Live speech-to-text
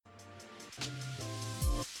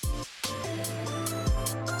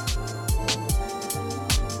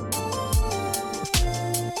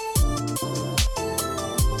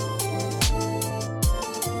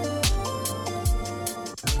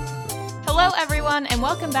everyone, and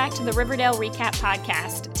welcome back to the Riverdale Recap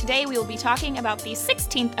Podcast. Today we will be talking about the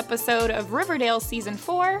 16th episode of Riverdale Season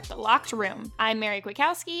 4, The Locked Room. I'm Mary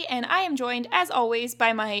Kwiatkowski, and I am joined, as always,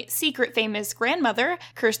 by my secret famous grandmother,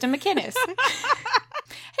 Kirsten McInnes.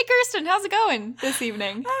 Hey Kirsten, how's it going this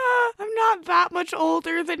evening? I'm not that much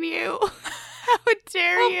older than you. How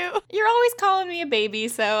dare you? You're always calling me a baby,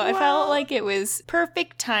 so I felt like it was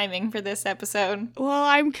perfect timing for this episode. Well,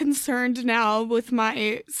 I'm concerned now with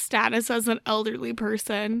my status as an elderly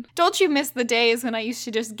person. Don't you miss the days when I used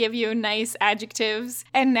to just give you nice adjectives,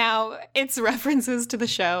 and now it's references to the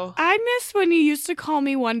show? I miss when you used to call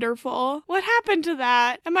me wonderful. What happened to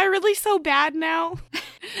that? Am I really so bad now?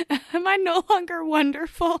 Am I no longer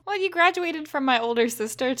wonderful? Well, you graduated from my older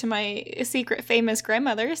sister to my secret famous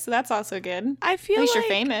grandmother, so that's also good. I feel At least like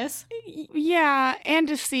you're famous. Yeah, and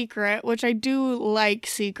a secret, which I do like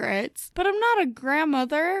secrets. But I'm not a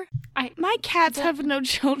grandmother. My cats have no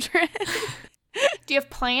children. Do you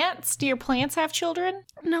have plants? Do your plants have children?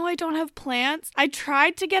 No, I don't have plants. I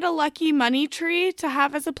tried to get a lucky money tree to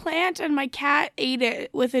have as a plant, and my cat ate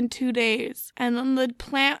it within 2 days. And then the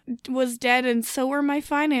plant was dead, and so were my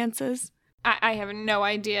finances. I have no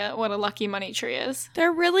idea what a lucky money tree is.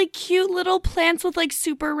 They're really cute little plants with like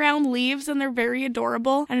super round leaves, and they're very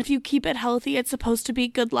adorable. And if you keep it healthy, it's supposed to be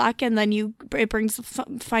good luck, and then it brings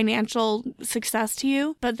financial success to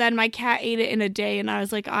you. But then my cat ate it in a day, and I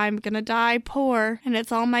was like, I'm gonna die poor, and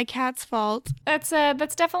it's all my cat's fault. That's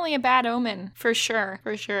definitely a bad omen, for sure.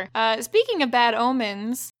 Speaking of bad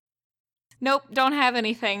omens. Nope, don't have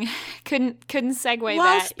anything. Couldn't segue that.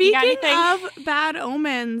 Well, speaking of bad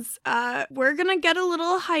omens, we're gonna get a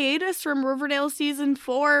little hiatus from Riverdale Season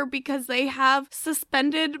 4 because they have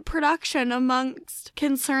suspended production amongst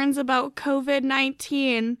concerns about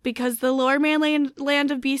COVID-19 because the lower mainland land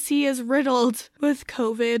of BC is riddled with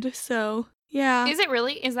COVID, so... Yeah. Is it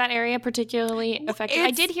really? Is that area particularly affected?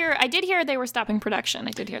 I did hear they were stopping production.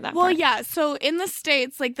 I did hear that. Well, part. yeah. So in the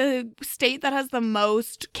States, like the state that has the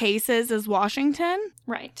most cases is Washington.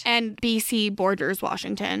 Right. And BC borders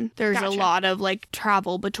Washington. There's a lot of like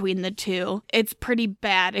travel between the two. It's pretty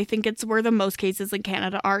bad. I think it's where the most cases in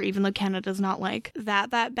Canada are, even though Canada's not like that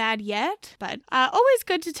bad yet. But always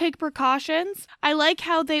good to take precautions. I like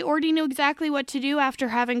how they already knew exactly what to do after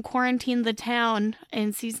having quarantined the town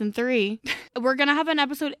in season 3. We're going to have an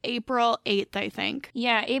episode April 8th, I think.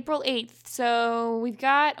 Yeah, April 8th. So we've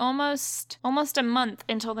got almost a month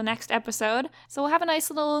until the next episode. So we'll have a nice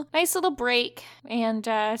little break. And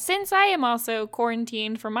since I am also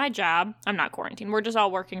quarantined for my job, I'm not quarantined. We're just all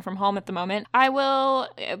working from home at the moment. I will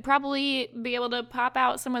probably be able to pop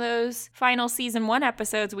out some of those final season 1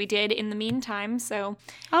 episodes we did in the meantime. So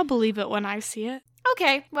I'll believe it when I see it.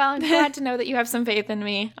 Okay, well, I'm glad to know that you have some faith in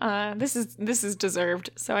me. This is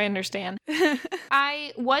deserved, so I understand.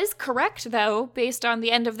 I was correct, though, based on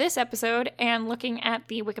the end of this episode and looking at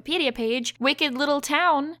the Wikipedia page. Wicked Little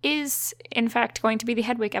Town is, in fact, going to be the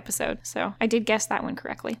Hedwig episode, so I did guess that one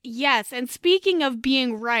correctly. Yes, and speaking of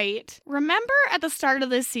being right, remember at the start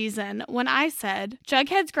of this season when I said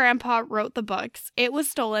Jughead's grandpa wrote the books, it was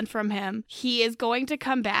stolen from him, he is going to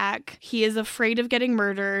come back, he is afraid of getting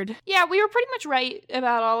murdered. Yeah, we were pretty much right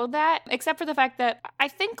about all of that, except for the fact that I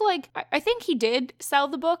think he did sell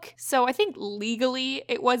the book, so I think legally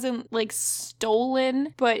it wasn't like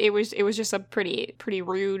stolen, but it was just a pretty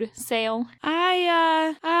rude sale.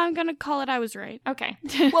 I'm gonna call it I was right. Okay.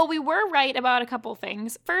 Well, we were right about a couple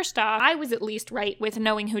things. First off, I was at least right with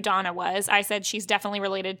knowing who Donna was. I said she's definitely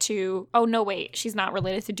related to... Oh, no, wait. She's not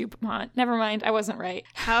related to DuPont. Never mind. I wasn't right.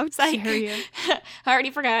 How dare you? I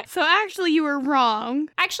already forgot. So actually you were wrong.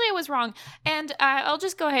 Actually, I was wrong. And I'll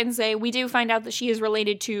just go ahead and say we do find out that she is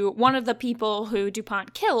related to one of the people who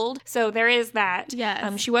DuPont killed. So there is that.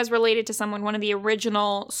 Yes. She was related to one of the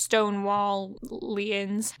original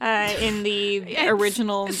Stonewallians in the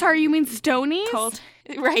original... Sorry, you mean Stonies? Cult.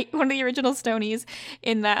 Right, one of the original Stonies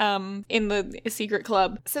in the secret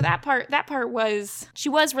club. So that part was she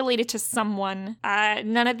was related to someone.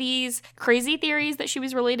 None of these crazy theories that she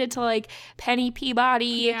was related to like Penny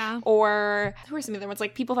Peabody or who were some other ones?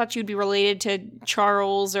 Like people thought she would be related to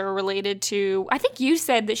Charles or related to. I think you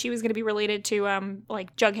said that she was going to be related to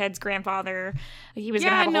like Jughead's grandfather. He was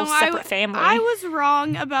going to have a whole separate family. I was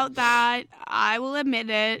wrong about that. I will admit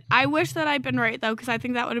it. I wish that I'd been right though, because I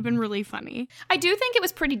think that would have been really funny. I do think it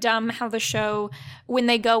was pretty dumb how the show, when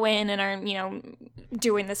they go in and are,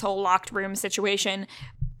 doing this whole locked room situation,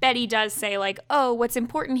 Betty does say, like, oh, what's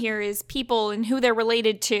important here is people and who they're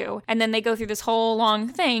related to. And then they go through this whole long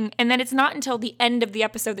thing. And then it's not until the end of the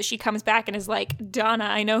episode that she comes back and is like, Donna,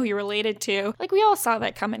 I know who you're related to. Like, we all saw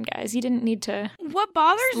that coming, guys. You didn't need to what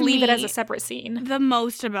bothers leave me it as a separate scene. The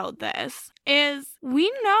most about this is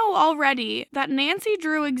we know already that Nancy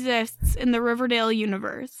Drew exists in the Riverdale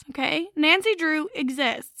universe, okay? Nancy Drew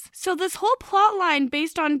exists. So this whole plot line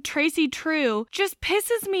based on Tracy True just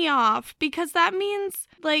pisses me off because that means,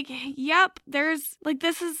 like, yep, there's, like,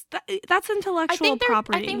 that's intellectual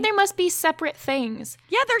property. I think there must be separate things.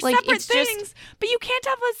 Yeah, they're like, separate things, but you can't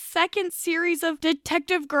have a second series of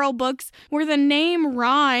Detective Girl books where the name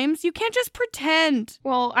rhymes. You can't just pretend.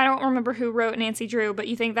 Well, I don't remember who wrote Nancy Drew, but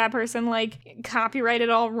you think that person, like, copyrighted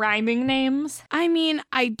all rhyming names? I mean,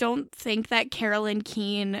 I don't think that Carolyn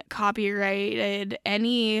Keene copyrighted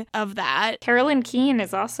any of that. Carolyn Keene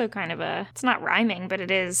is also kind of it's not rhyming, but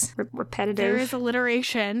it is repetitive. There is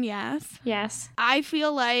alliteration, yes. Yes. I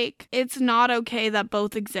feel like it's not okay that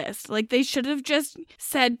both exist. Like, they should have just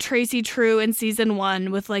said Tracy True in season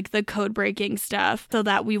 1 with, like, the code-breaking stuff so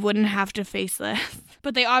that we wouldn't have to face this.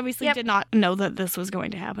 But they obviously did not know that this was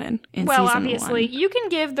going to happen in season 1. Well, obviously, you can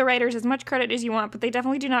give the writers as much credit as you want, but they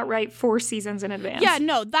definitely do not write 4 seasons in advance. Yeah,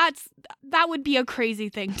 no, that would be a crazy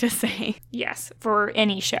thing to say. Yes, for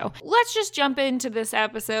any show. Let's just jump into this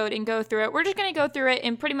episode and go through it. We're just going to go through it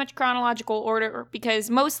in pretty much chronological order because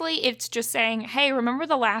mostly it's just saying, hey, remember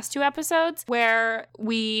the last 2 episodes where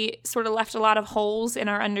we sort of left a lot of holes in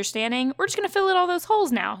our understanding? We're just going to fill in all those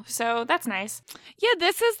holes now. So that's nice. Yeah,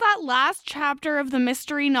 this is that last chapter of the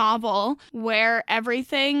mystery novel where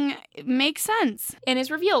everything makes sense and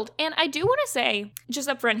is revealed. And I do want to say, just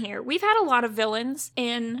up front here, we've had a lot of villains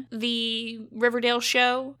in the Riverdale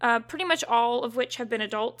show, pretty much all of which have been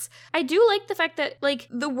adults. I do like the fact that, like,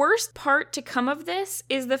 the worst part to come of this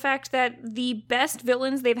is the fact that the best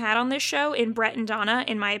villains they've had on this show in Brett and Donna,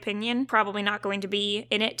 in my opinion, probably not going to be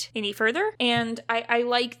in it any further. And I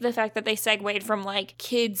like the fact that they segued from, like,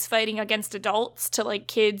 kids fighting against adults to, like,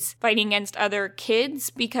 kids fighting against other kids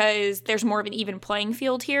because there's more of an even playing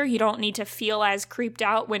field here. You don't need to feel as creeped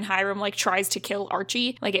out when Hiram, like, tries to kill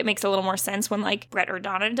Archie. Like, it makes a little more sense when, like, Brett or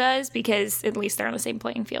Donna does because at least they're on the same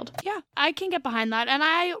playing field. Yeah, I can get behind that. And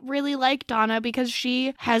I really like Donna because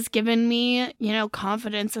she has given me, you know,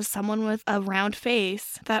 confidence as someone with a round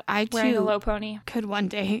face that I too wearing a low pony could one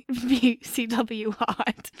day be CW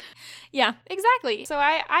hot. Yeah, exactly. So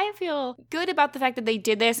I feel good about the fact that they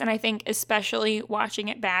did this, and I think especially watching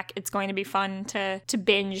it back, it's going to be fun to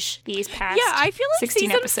binge these past 16 I feel like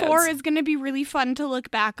season episodes. 4 is going to be really fun to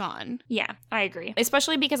look back on. Yeah, I agree.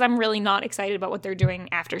 Especially because I'm really not excited about what they're doing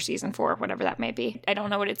after season 4, whatever that may be. I don't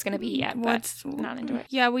know what it's going to be yet, but not into it.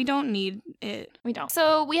 Yeah, we don't need it. We don't.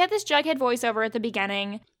 So we had this Jughead voiceover at the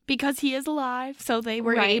beginning. Because he is alive, so they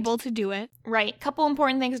were able to do it. Right. Couple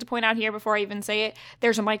important things to point out here before I even say it.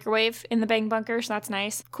 There's a microwave in the Bang bunker, so that's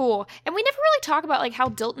nice. Cool. And we never really talk about, like, how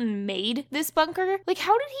Dilton made this bunker. Like,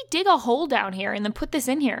 how did he dig a hole down here and then put this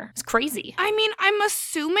in here? It's crazy. I mean, I'm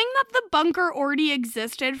assuming that the bunker already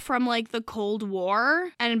existed from, like, the Cold War,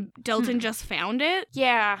 and Dilton just found it.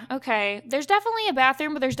 Yeah, okay. There's definitely a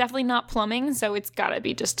bathroom, but there's definitely not plumbing, so it's gotta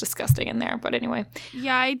be just disgusting in there. But anyway.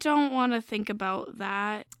 Yeah, I don't want to think about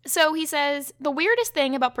that. So he says, the weirdest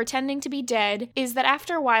thing about pretending to be dead is that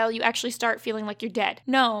after a while you actually start feeling like you're dead.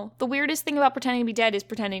 No, the weirdest thing about pretending to be dead is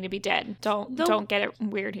pretending to be dead. Don't get it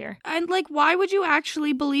weird here. And, like, why would you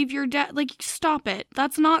actually believe you're dead? Like, stop it.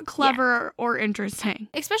 That's not clever or interesting.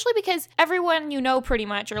 Especially because everyone you know pretty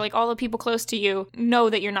much, or, like, all the people close to you, know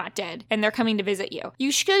that you're not dead and they're coming to visit you.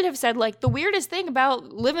 You should have said, like, the weirdest thing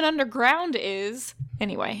about living underground is...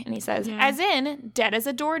 Anyway, and he says, as in, dead as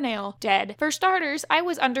a doornail. Dead. For starters, I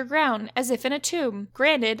was underground, as if in a tomb.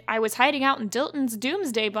 Granted, I was hiding out in Dilton's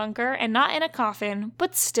doomsday bunker and not in a coffin,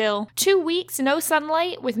 but still. 2 weeks, no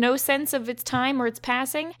sunlight, with no sense of its time or its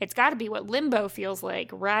passing. It's gotta be what limbo feels like,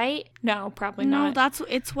 right? No, probably not. No,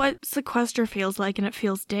 it's what sequester feels like, and it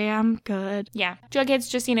feels damn good. Yeah. Jughead's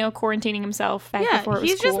just, quarantining himself back before it was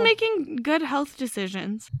he's cool. just making good health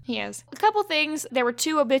decisions. He is. A couple things. There were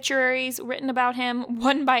 2 obituaries written about him.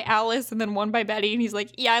 One by Alice and then one by Betty. And he's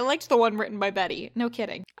like, yeah, I liked the one written by Betty. No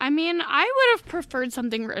kidding. I mean, I would have preferred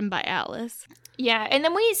something written by Alice. Yeah, and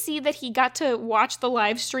then we see that he got to watch the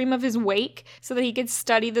live stream of his wake so that he could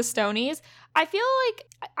study the Stonies. I feel like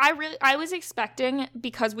I was expecting,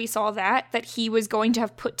 because we saw that he was going to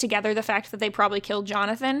have put together the fact that they probably killed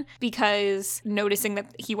Jonathan, because noticing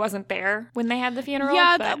that he wasn't there when they had the funeral.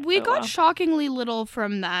 Yeah, we got shockingly little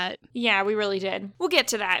from that. Yeah, we really did. We'll get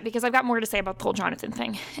to that because I've got more to say about the whole Jonathan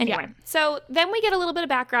thing. Anyway, So then we get a little bit of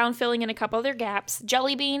background filling in a couple other gaps.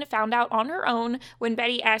 Jellybean found out on her own when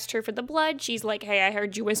Betty asked her for the blood. She's like, hey, I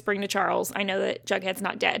heard you whispering to Charles. I know that Jughead's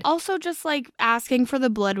not dead. Also, just like asking for the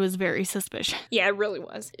blood was very suspicious. Yeah, it really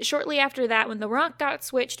was. Shortly after that, when the rock got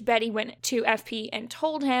switched, Betty went to FP and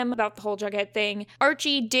told him about the whole Jughead thing.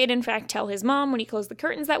 Archie did, in fact, tell his mom when he closed the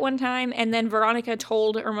curtains that one time, and then Veronica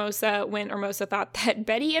told Hermosa when Hermosa thought that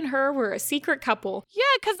Betty and her were a secret couple. Yeah,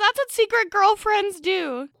 because that's what secret girlfriends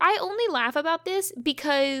do. I only laugh about this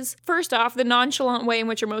because, first off, the nonchalant way in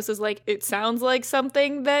which Hermosa's like, it sounds like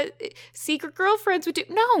something that secret girlfriends would do.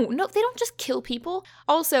 No, they don't just kill people.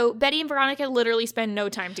 Also, Betty and Veronica literally spend no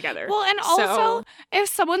time together. Well, and also, if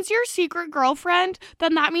someone's your secret girlfriend,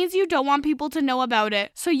 then that means you don't want people to know about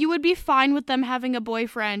it. So you would be fine with them having a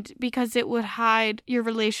boyfriend because it would hide your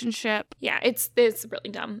relationship. Yeah, it's really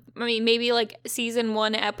dumb. I mean, maybe like season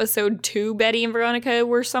 1, episode 2, Betty and Veronica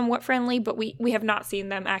were somewhat friendly, but we have not seen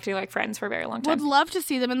them acting like friends for a very long time. Would love to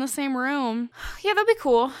see them in the same room. Yeah, that'd be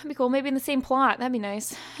cool. Maybe in the same plot. That'd be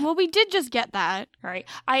nice. Well, we did just get that. All right.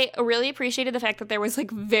 I really appreciated the fact that there was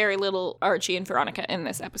like very little Archie and Veronica in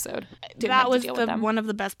this episode. That was one of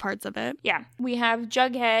the best parts of it. Yeah. We have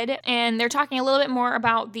Jughead, and they're talking a little bit more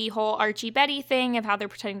about the whole Archie-Betty thing, of how they're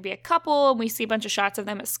pretending to be a couple, and we see a bunch of shots of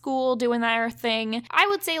them at school doing their thing. I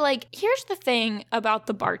would say, like, here's the thing about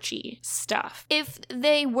the Barchie stuff. If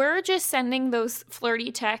they were just sending those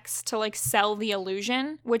flirty texts to, like, sell the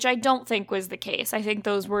illusion, which I don't think was the case. I think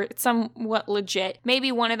those were somewhat legit.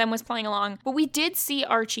 Maybe one of them was playing along, but we did see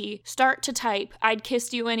Archie start to type, I'd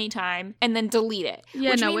kiss you anytime, and then delete it.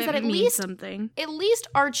 Yeah, which no, means it that at means least something. At least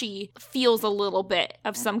Archie feels a little bit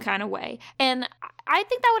of some kind of way. And I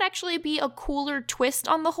think that would actually be a cooler twist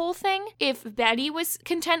on the whole thing if Betty was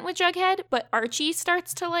content with Jughead, but Archie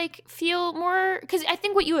starts to like feel more, because I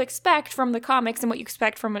think what you expect from the comics and what you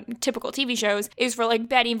expect from typical TV shows is for like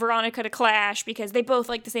Betty and Veronica to clash because they both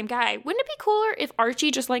like the same guy. Wouldn't it be cooler if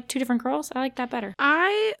Archie just liked two different girls? I like that better.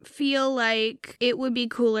 I feel like it would be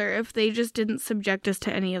cooler if they just didn't subject us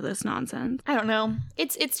to any of this nonsense. I don't know.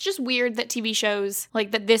 It's just weird that TV shows,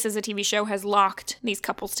 like that this as a TV show has locked these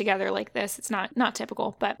couples together like this. It's not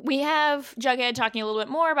typical. But we have Jughead talking a little bit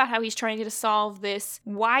more about how he's trying to solve this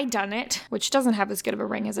whodunit, which doesn't have as good of a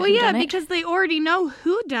ring as a whodunit. Well, yeah, because they already know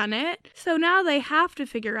who done it, so now they have to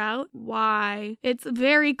figure out why. It's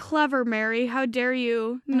very clever, Mary. How dare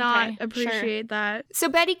you not appreciate that? So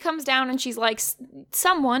Betty comes down and she's like,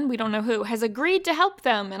 someone, we don't know who, has agreed to help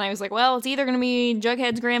them. And I was like, well, it's either going to be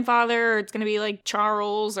Jughead's grandfather or it's going to be like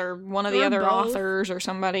Charles or one of the other authors or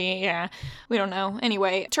somebody. Yeah, we don't know.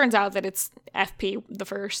 Anyway, it turns out that it's FP the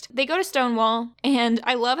first. They go to Stonewall, and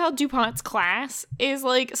I love how DuPont's class is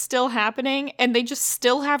like still happening, and they just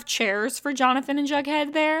still have chairs for Jonathan and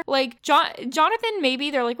Jughead there. Like Jonathan,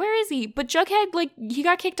 maybe they're like, where is he? But Jughead, like, he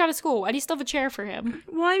got kicked out of school. Why do you still have a chair for him?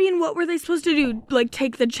 Well, I mean, what were they supposed to do? Like,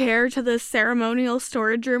 take the chair to the ceremonial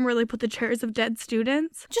storage room where they put the chairs of dead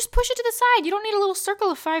students? Just push it to the side. You don't need a little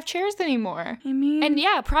circle of 5 chairs anymore. I mean, and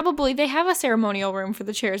yeah, probably they have a ceremonial room for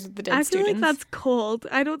the chairs of the dead students. I feel like that's cold.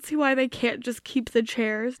 I don't see why they can't just keep the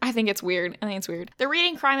chairs. I think it's weird. They're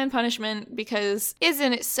reading Crime and Punishment because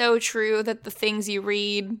isn't it so true that the things you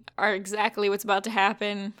read are exactly what's about to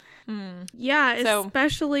happen? Yeah,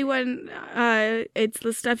 especially when it's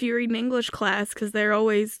the stuff you read in English class, because they're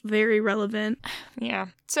always very relevant. Yeah.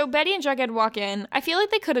 So Betty and Jughead walk in. I feel like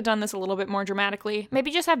they could have done this a little bit more dramatically.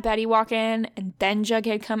 Maybe just have Betty walk in and then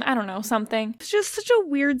Jughead come. I don't know, something. It's just such a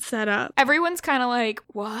weird setup. Everyone's kind of like,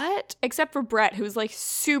 what? Except for Brett, who's like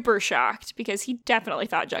super shocked because he definitely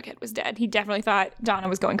thought Jughead was dead. He definitely thought Donna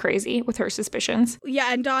was going crazy with her suspicions.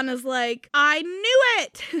 Yeah, and Donna's like, I knew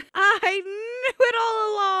it! I knew it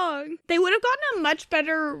all along! They would have gotten a much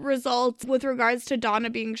better result with regards to Donna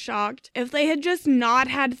being shocked if they had just not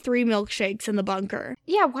had 3 milkshakes in the bunker.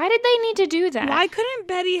 Yeah, why did they need to do that? Why couldn't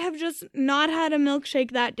Betty have just not had a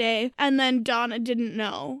milkshake that day and then Donna didn't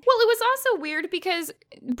know? Well, it was also weird because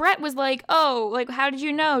Brett was like, oh, like, how did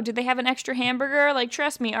you know? Did they have an extra hamburger? Like,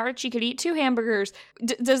 trust me, Archie could eat 2 hamburgers.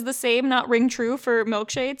 Does the same not ring true for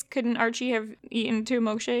milkshakes? Couldn't Archie have eaten 2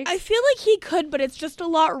 milkshakes? I feel like he could, but it's just a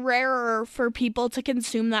lot rarer for for people to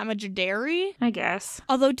consume that much dairy. I guess.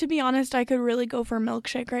 Although, to be honest, I could really go for a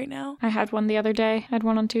milkshake right now. I had one the other day. I had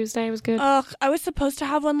one on Tuesday. It was good. Ugh, I was supposed to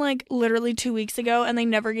have one like literally 2 weeks ago, and they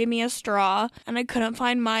never gave me a straw, and I couldn't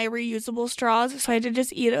find my reusable straws, so I had to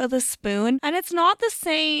just eat it with a spoon, and it's not the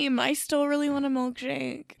same. I still really want a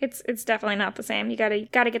milkshake. It's definitely not the same. You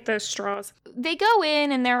gotta get those straws. They go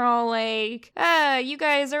in and they're all like, you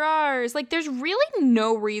guys are ours. Like, there's really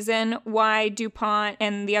no reason why DuPont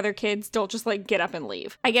and the other kids don't just like get up and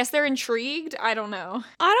leave. I guess they're intrigued. I don't know.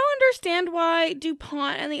 I don't understand why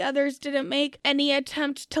DuPont and the others didn't make any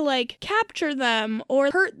attempt to like capture them or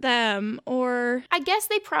hurt them, or I guess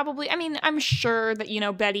they probably, I mean, I'm sure that,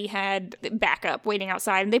 Betty had backup waiting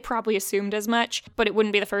outside and they probably assumed as much, but it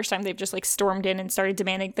wouldn't be the first time they've just like stormed in and started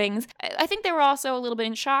demanding things. I think they were also a little bit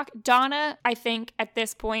in shock. Donna, I think at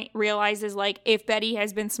this point realizes like if Betty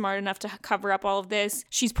has been smart enough to cover up all of this,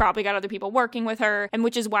 she's probably got other people working with her, and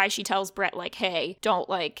which is why she tells Brett like, hey, don't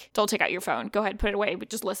take out your phone. Go ahead, put it away, but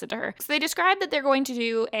just listen to her. So they describe that they're going to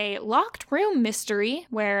do a locked room mystery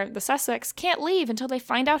where the suspects can't leave until they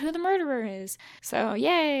find out who the murderer is. So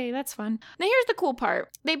yay, that's fun. Now here's the cool part.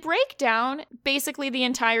 They break down basically the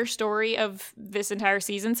entire story of this entire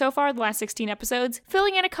season so far, the last 16 episodes,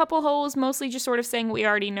 filling in a couple holes, mostly just sort of saying what we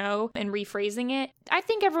already know and rephrasing it. I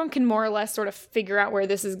think everyone can more or less sort of figure out where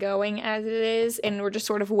this is going as it is, and we're just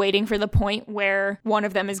sort of waiting for the point where one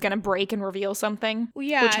of them is going to break and reveal something,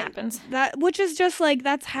 which happens. Which is just like,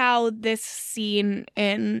 that's how this scene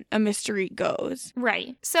in A Mystery goes.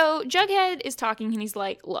 Right. So Jughead is talking and he's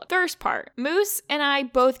like, look, first part, Moose and I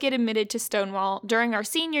both get admitted to Stonewall during our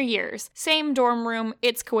senior years. Same dorm room,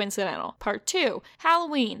 it's coincidental. Part 2,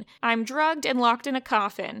 Halloween, I'm drugged and locked in a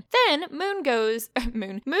coffin. Then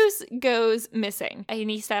Moose goes missing. And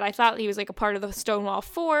he said, I thought he was like a part of the Stonewall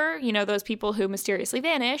 4, those people who mysteriously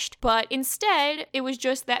vanished, but instead it was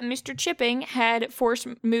just that Mr. Chipping had forced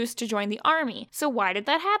Moose to join the army. So why did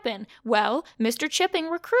that happen? Well, Mr. Chipping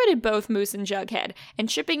recruited both Moose and Jughead, and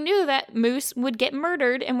Chipping knew that Moose would get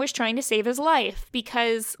murdered and was trying to save his life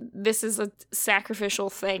because this is a sacrificial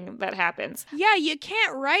thing that happens. Yeah, you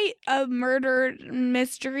can't write a murder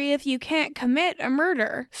mystery if you can't commit a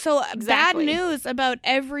murder. So exactly. Bad news about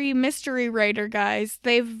every mystery writer, guys.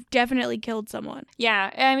 They've definitely killed someone.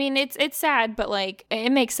 Yeah, I mean, it's sad, but like, it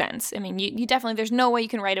makes sense. I mean, you definitely, there's no way you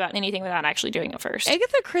can write about anything without actually doing it first.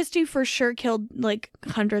 Agatha Christie for sure killed like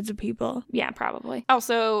hundreds of people. Yeah, probably.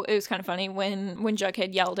 Also, it was kind of funny when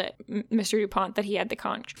Jughead yelled at Mr. DuPont that he had the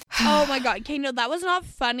conch. Oh my god. Okay, no, that was not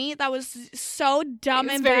funny. That was so dumb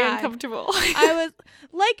and bad. It's very uncomfortable. I was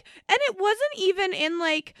like, and it wasn't even in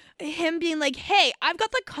like him being like, hey, I've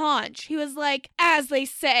got the conch. He was like, as they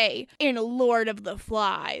say in Lord of the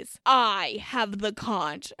Flies, I have the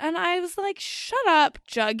conch. And I was like, shut up,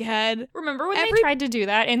 Jughead. Remember when they tried to do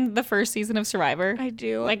that in the first season of Survivor? I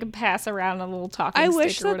do. Like pass around a little talking stick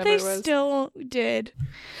wish or whatever it was. I wish that they still did.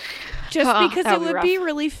 Just because it would be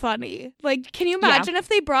really funny. Like, can you imagine if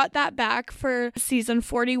they brought that back for season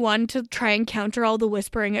 41 to try and counter all the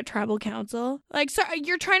whispering at tribal council? Like, sorry,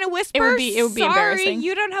 you're trying to whisper? It would be embarrassing. Sorry,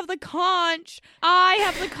 you don't have the conch. I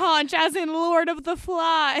have the conch, as in Lord of the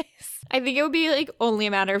Flies. I think it would be like only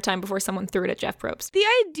a matter of time before someone threw it at Jeff Probst. The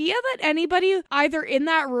idea that anybody either in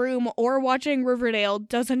that room or watching Riverdale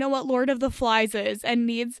doesn't know what Lord of the Flies is and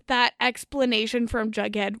needs that explanation from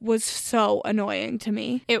Jughead was so annoying to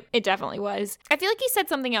me. It definitely was. I feel like he said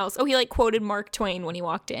something else. Oh, he like quoted Mark Twain when he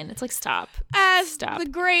walked in. It's like, stop. Stop. The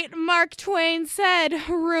great Mark Twain said,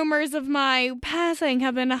 rumors of my passing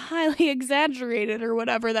have been highly exaggerated, or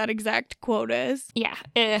whatever that exact quote is. Yeah.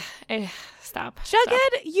 Stop.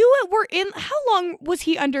 Jughead, you were in, how long was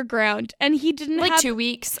he underground? And he didn't have 2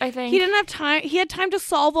 weeks, I think. He didn't have time. He had time to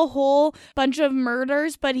solve a whole bunch of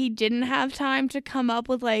murders, but he didn't have time to come up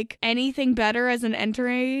with like anything better as an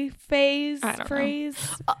entry phrase.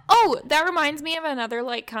 Oh, that reminds me of another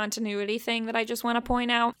like continuity thing that I just want to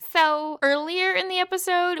point out. So earlier in the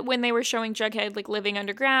episode, when they were showing Jughead like living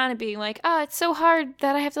underground and being like, oh, it's so hard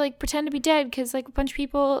that I have to like pretend to be dead because like a bunch of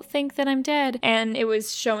people think that I'm dead. And it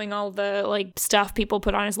was showing all the like stuff people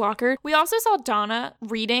put on his locker. We also saw Donna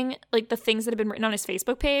reading like the things that have been written on his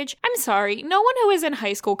Facebook page. I'm sorry, no one who is in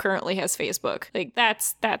high school currently has Facebook. Like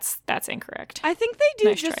that's incorrect. I think they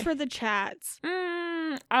do just for the chats.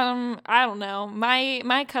 I don't know.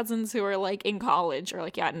 My cousins who are like in college are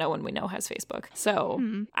like, yeah, no one we know has Facebook. So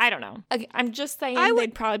I don't know. I'm just saying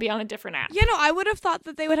they'd probably be on a different app. You know, I would have thought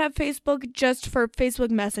that they would have Facebook just for Facebook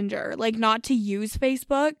Messenger, like not to use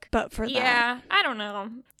Facebook, but for that. Yeah, I don't know.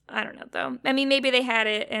 I don't know, though. I mean, maybe they had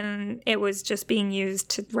it and it was just being used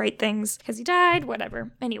to write things because he died,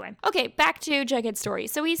 whatever. Anyway. Okay, back to Jughead's story.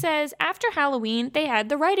 So he says, after Halloween, they had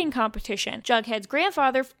the writing competition. Jughead's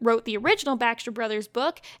grandfather wrote the original Baxter Brothers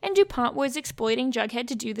book, and DuPont was exploiting Jughead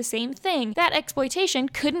to do the same thing. That exploitation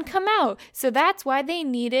couldn't come out, so that's why they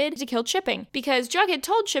needed to kill Chipping. Because Jughead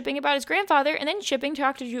told Chipping about his grandfather, and then Chipping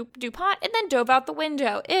talked to DuPont, and then dove out the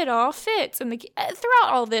window. It all fits. And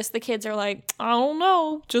throughout all this, the kids are like, I don't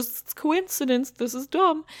know, just coincidence, this is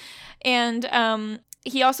dumb. And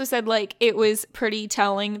he also said, like, it was pretty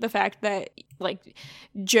telling, the fact that, like,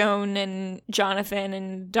 Joan and Jonathan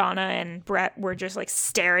and Donna and Brett were just, like,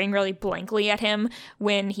 staring really blankly at him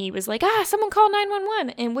when he was like, someone call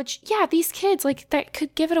 911. In which, yeah, these kids, like, that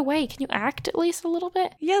could give it away. Can you act at least a little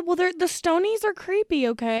bit? Yeah, well, the Stonies are creepy,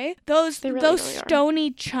 okay? Those Stony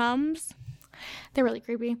chums. They're really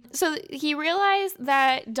creepy. So he realized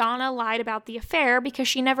that Donna lied about the affair because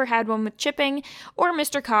she never had one with Chipping or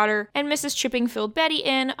Mr. Cotter, and Mrs. Chipping filled Betty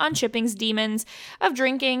in on Chipping's demons of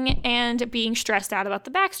drinking and being stressed out about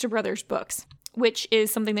the Baxter Brothers books, which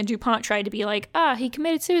is something that DuPont tried to be like, he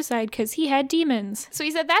committed suicide because he had demons. So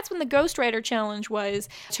he said that's when the Ghostwriter Challenge was,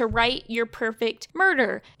 to write your perfect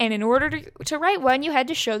murder. And in order to write one, you had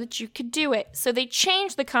to show that you could do it. So they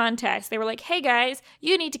changed the contest. They were like, hey guys,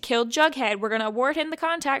 you need to kill Jughead. We're going to award him the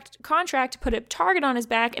contract to put a target on his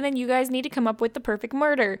back, and then you guys need to come up with the perfect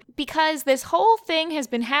murder. Because this whole thing has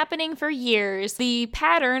been happening for years. The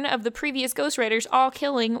pattern of the previous Ghostwriters all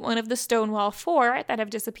killing one of the Stonewall Four that have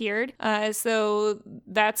disappeared. So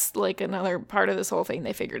that's like another part of this whole thing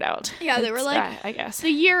they figured out. Yeah, they were like, I guess. The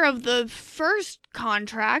year of the first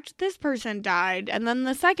contract, this person died. And then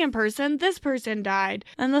the second person, this person died.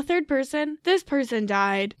 And the third person, this person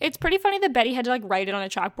died. It's pretty funny that Betty had to like write it on a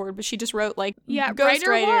chalkboard, but she just wrote like,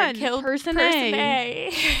 Ghostwriter killed person A.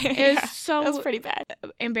 It was so that was pretty bad.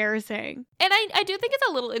 Embarrassing. And I do think it's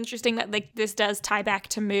a little interesting that like this does tie back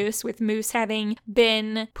to Moose, with Moose having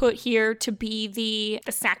been put here to be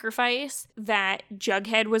the sacrifice, that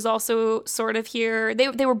Jughead was also sort of here.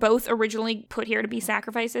 They were both originally put here to be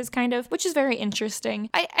sacrifices, kind of, which is very interesting.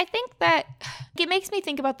 I think that it makes me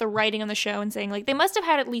think about the writing on the show and saying like they must have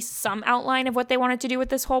had at least some outline of what they wanted to do with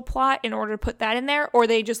this whole plot in order to put that in there, or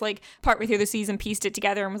they just like partway through the season pieced it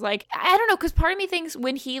together and was like, I don't know, because part of me thinks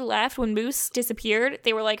when he left, when Moose disappeared,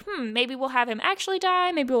 they were like, maybe we'll have him actually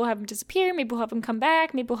die, maybe we'll have him disappear, maybe we'll have him come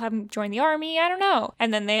back, maybe we'll have him join the army, I don't know.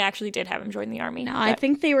 And then they actually did have him join the army. No, I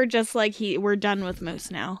think they were just like, we're done with Moose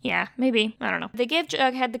now. Yeah, maybe. I don't know. They give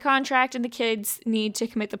Jughead the contract, and the kids need to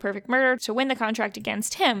commit the perfect murder to win the contract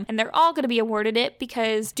against him. And they're all going to be awarded it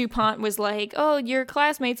because DuPont was like, oh, your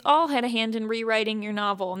classmates all had a hand in rewriting your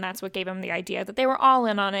novel. And that's what gave him the idea that they were all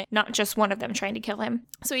in on it, not just one of them trying to kill him.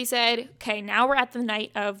 So he said, okay, now we're at the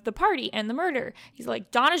night of the party and the murder. He's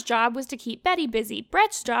like, Donna's job was to keep Betty busy.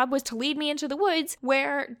 Brett's job was to lead me into the woods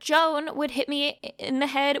where Joan would hit me in the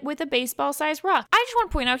head with a baseball-sized rock. I just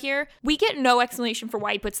want to point out here, we get no explanation for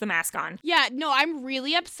why he puts the mask on. Yeah, no, I'm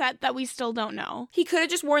really upset that we still don't know. He could have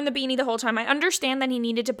just worn the beanie the whole time. I understand that he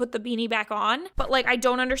needed to put the beanie back on, but like I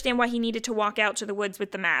don't understand why he needed to walk out to the woods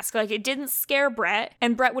with the mask. Like it didn't scare Brett,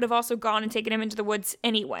 and Brett would have also gone and taken him into the woods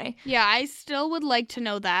anyway. Yeah, I still would like to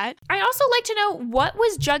know that. I also like to know, what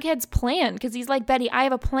was Jughead's plan? Because he's like, Betty, I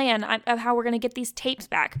have a plan of how we're going to get these tapes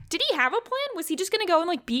back. Did he have a plan? Was he just going to go and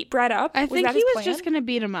like beat Brett up? I think he was just going to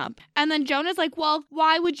beat him up. And then Jonah's like, well,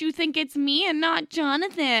 why would you think it's me and not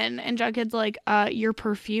Jonathan? And Jughead's like, your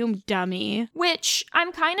perfume, dummy. Which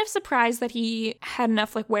I'm kind of surprised that he had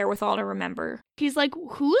enough like wherewithal to remember. He's like,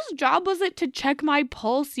 whose job was it to check my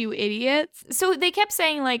pulse, you idiots? So they kept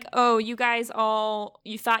saying like, oh, you guys all,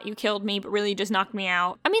 you thought you killed me, but really you just knocked me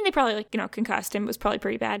out. I mean, they probably like, concussed him. It was probably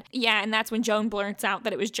pretty bad. Yeah, and that's when Joan blurts out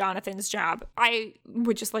that it was Jonathan's job. I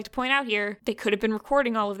would just like to point out here, they could have been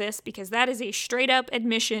recording all of this because that is a straight up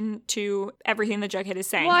admission to everything that Jughead is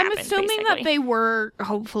saying. Well, I'm happened, assuming basically. that they were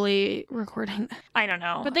hopefully recording. I don't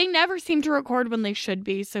know. But they never seem to record when they should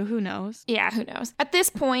be, so who knows? Yeah, who knows? At this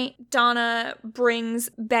point, Donna brings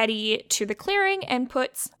Betty to the clearing and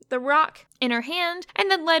puts the rock in her hand, and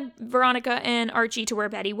then led Veronica and Archie to where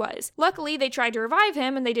Betty was. Luckily, they tried to revive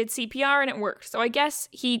him, and they did CPR, and it worked. So I guess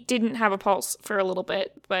he didn't have a pulse for a little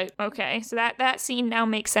bit, but okay. So that scene now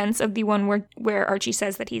makes sense of the one where Archie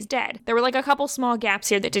says that he's dead. There were like a couple small gaps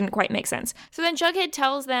here that didn't quite make sense. So then Jughead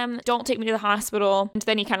tells them, don't take me to the hospital, and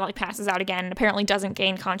then he kind of like passes out again, and apparently doesn't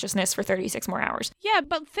gain consciousness for 36 more hours. Yeah,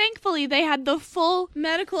 but thankfully they had the full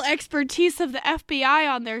medical expertise of the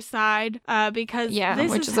FBI on their side, because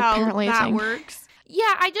this is how that works.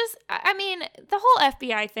 Yeah, I mean, the whole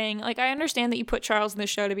FBI thing, like, I understand that you put Charles in the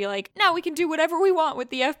show to be like, no, we can do whatever we want with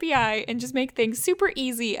the FBI and just make things super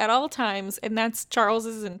easy at all times, and that's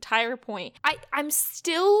Charles's entire point. I'm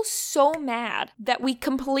still so mad that we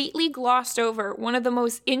completely glossed over one of the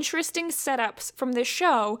most interesting setups from this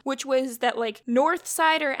show, which was that, like,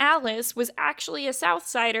 Northsider Alice was actually a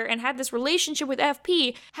Southsider and had this relationship with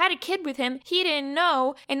FP, had a kid with him, he didn't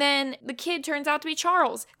know, and then the kid turns out to be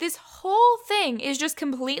Charles. This whole thing is just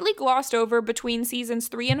completely glossed over between seasons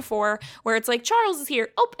 3 and 4, where it's like, Charles is here,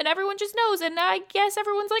 oh, and everyone just knows, and I guess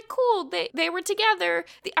everyone's like, cool, they were together.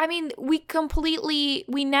 I mean, we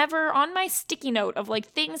never, on my sticky note of like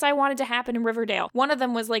things I wanted to happen in Riverdale, one of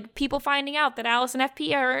them was like people finding out that Alice and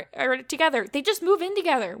FP are together. They just move in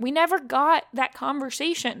together. We never got that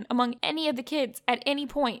conversation among any of the kids at any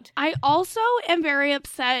point. I also am very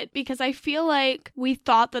upset because I feel like we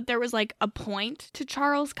thought that there was like a point to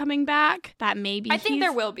Charles coming back, that maybe I think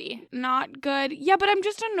there will be. Not good. Yeah, but I'm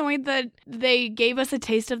just annoyed that they gave us a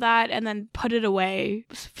taste of that and then put it away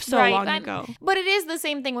so long ago. But it is the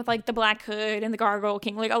same thing with like the Black Hood and the Gargoyle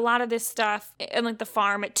King. Like a lot of this stuff and like the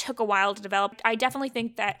farm, it took a while to develop. I definitely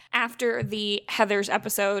think that after the Heathers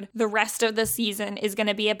episode, the rest of the season is going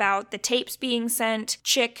to be about the tapes being sent,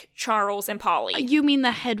 Chick, Charles, and Polly. You mean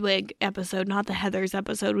the Hedwig episode, not the Heathers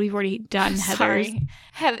episode. We've already done Heathers. Sorry.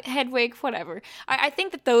 Hedwig, whatever. I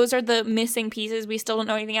think that those are the missing pieces. We still don't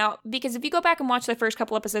know anything out, because if you go back and watch the first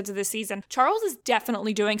couple episodes of this season, Charles is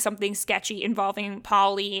definitely doing something sketchy involving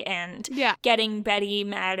Polly and getting Betty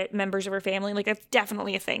mad at members of her family. Like, that's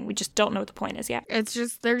definitely a thing. We just don't know what the point is yet. It's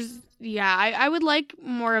just, I would like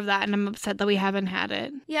more of that, and I'm upset that we haven't had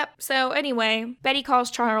it. Yep. So anyway, Betty calls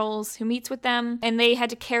Charles, who meets with them, and they had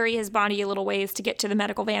to carry his body a little ways to get to the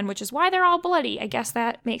medical van, which is why they're all bloody. I guess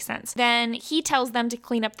that makes sense. Then he tells them to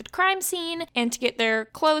clean up the crime scene and to get their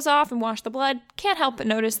clothes off and wash the blood. Can't help but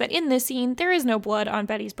notice that in this scene, there is no blood on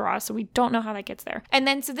Betty's bra, so we don't know how that gets there. And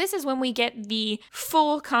then, so this is when we get the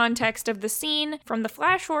full context of the scene from the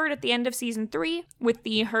flash forward at the end of season 3, with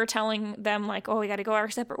her telling them, like, oh, we gotta go our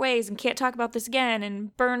separate ways and can't talk about this again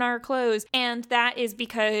and burn our clothes. And that is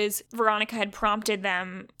because Veronica had prompted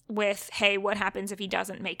them with, hey, what happens if he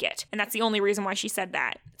doesn't make it? And that's the only reason why she said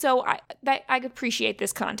that. So I appreciate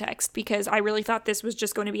this context, because I really thought this was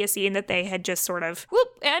just going to be a scene that they had just sort of, whoop,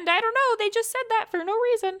 and I don't know, they just said that for no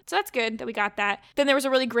reason. So that's good that we got that. Then there was a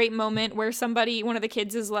really great moment where one of the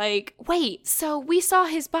kids is like, wait, so we saw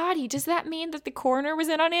his body. Does that mean that the coroner was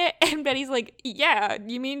in on it? And Betty's like, yeah,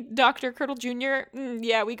 you mean Dr. Curdle Jr.?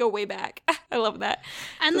 Yeah, we go way back. I love that.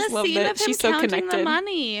 And the scene of him counting the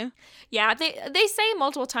money. Yeah, they say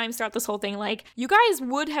multiple times throughout this whole thing, like, you guys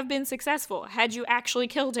would have been successful had you actually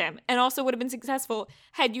killed him, and also would have been successful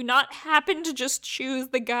had you not happened to just choose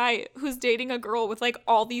the guy who's dating a girl with, like,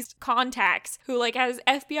 all these contacts, who, like, has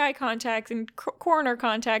FBI contacts and coroner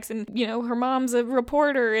contacts, and, you know, her mom's a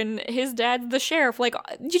reporter, and his dad's the sheriff. Like,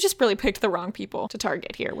 you just really picked the wrong people to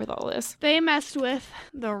target here with all this. They messed with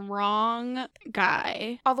the wrong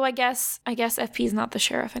guy. Although I guess FP's not the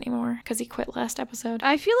sheriff anymore, because he quit last episode.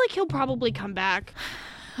 I feel like he'll probably come back.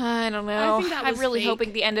 I don't know. I think that was I'm really fake.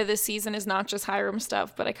 hoping the end of this season is not just Hiram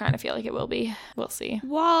stuff, but I kind of feel like it will be. We'll see.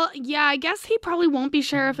 Well, yeah, I guess he probably won't be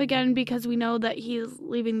sheriff again because we know that he's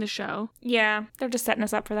leaving the show. Yeah, they're just setting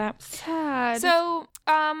us up for that. Sad. So,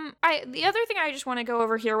 the other thing I just want to go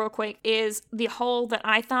over here real quick is the hole that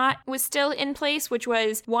I thought was still in place, which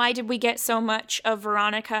was, why did we get so much of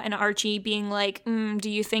Veronica and Archie being like, do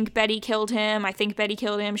you think Betty killed him? I think Betty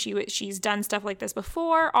killed him. She's done stuff like this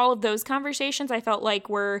before. All of those conversations I felt like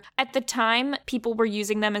were, at the time, people were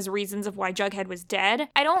using them as reasons of why Jughead was dead.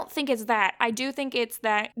 I don't think it's that. I do think it's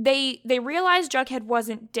that they realized Jughead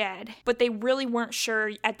wasn't dead, but they really weren't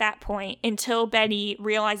sure at that point until Betty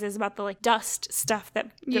realizes about the, like, dust stuff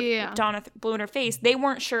that Donna blew in her face. They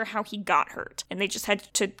weren't sure how he got hurt, and they just had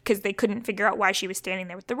to, because they couldn't figure out why she was standing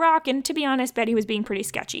there with the rock. And to be honest, Betty was being pretty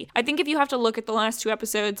sketchy. I think if you have to look at the last 2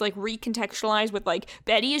 episodes, like, recontextualize with, like,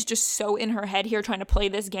 Betty is just so in her head here trying to play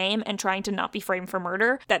this game and trying to not be framed for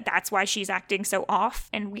murder, that's why she's acting so off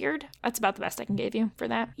and weird. That's about the best I can give you for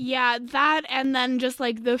that. Yeah, that, and then just,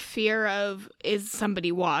 like, the fear of, is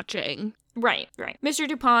somebody watching? Right. Mr.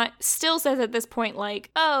 DuPont still says at this point, like,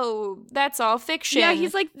 oh, that's all fiction. Yeah,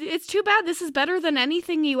 he's like, it's too bad. This is better than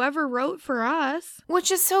anything you ever wrote for us. Which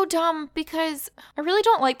is so dumb, because I really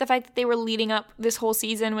don't like the fact that they were leading up this whole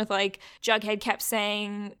season with, like, Jughead kept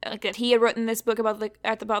saying, like, that he had written this book about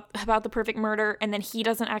the perfect murder, and then he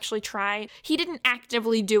doesn't actually try. He didn't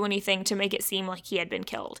actively do anything to make it seem like he had been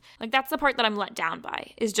killed. Like, that's the part that I'm let down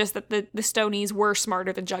by, is just that the Stonies were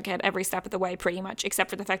smarter than Jughead every step of the way, pretty much, except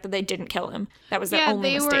for the fact that they didn't kill kill him. That was their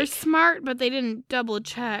only mistake. Yeah, they were smart, but they didn't double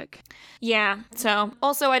check. Yeah, so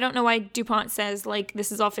also I don't know why DuPont says, like,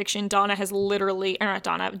 this is all fiction. Joan has literally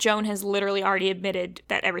already admitted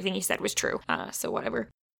that everything he said was true. So whatever.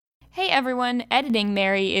 Hey everyone, Editing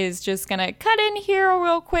Mary is just gonna cut in here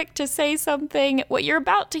real quick to say something. What you're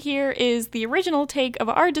about to hear is the original take of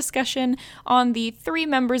our discussion on the 3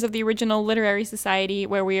 members of the original literary society,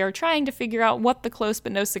 where we are trying to figure out what the Close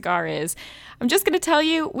But No Cigar is. I'm just gonna tell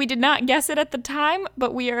you, we did not guess it at the time,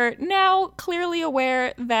 but we are now clearly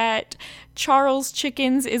aware that Charles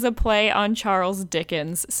Chickens is a play on Charles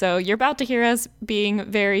Dickens. So you're about to hear us being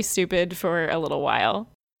very stupid for a little while.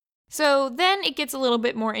 So then it gets a little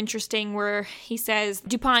bit more interesting where he says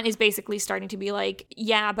DuPont is basically starting to be like,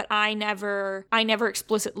 yeah, but I never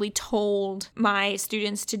explicitly told my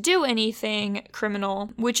students to do anything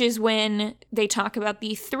criminal, which is when they talk about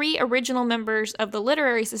the 3 original members of the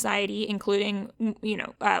Literary Society, including,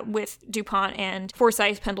 with DuPont and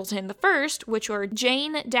Forsyth Pendleton the First, which were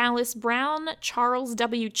Jane Dallas Brown, Charles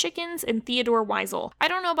W. Chickens, and Theodore Weisel. I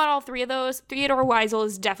don't know about all 3 of those. Theodore Weisel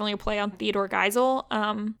is definitely a play on Theodore Geisel,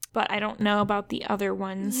 but I don't know about the other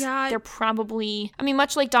ones. Yeah. They're probably,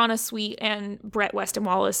 much like Donna Sweet and Brett Weston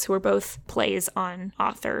Wallace, who are both plays on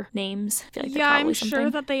author names. I feel like I'm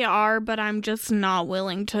sure that they are, but I'm just not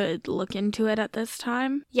willing to look into it at this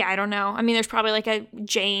time. Yeah, I don't know. There's probably like a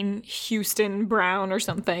Jane Houston Brown or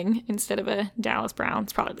something instead of a Dallas Brown.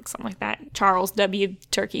 It's probably like something like that. Charles W.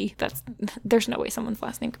 Turkey. There's no way someone's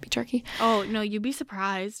last name could be Turkey. Oh, no, you'd be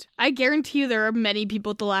surprised. I guarantee you there are many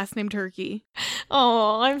people with the last name Turkey.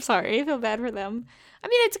 Oh, I'm sorry. I feel bad for them.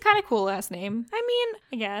 It's a kind of cool last name.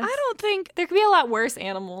 I guess. I don't think there could be a lot worse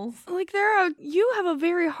animals. Like you have a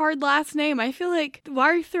very hard last name. I feel like, why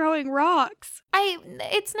are you throwing rocks?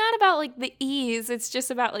 It's not about like the ease. It's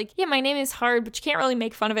just about like, yeah, my name is hard, but you can't really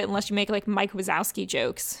make fun of it unless you make like Mike Wazowski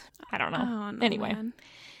jokes. I don't know. Oh, no, anyway. Man.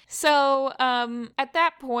 So, at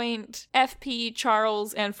that point, FP,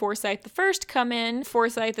 Charles, and Forsyth the First come in.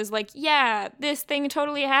 Forsyth is like, yeah, this thing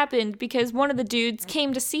totally happened because one of the dudes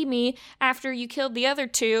came to see me after you killed the other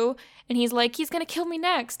 2, and he's like, he's gonna kill me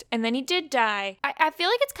next. And then he did die. I feel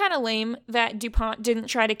like it's kind of lame that DuPont didn't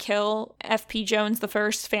try to kill FP Jones the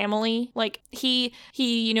First family. Like, he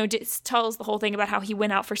tells the whole thing about how he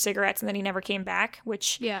went out for cigarettes and then he never came back,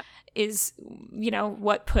 which is,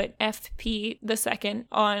 what put FP the Second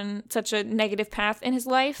on such a negative path in his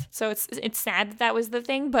life. So it's sad that was the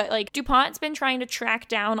thing. But, like, DuPont's been trying to track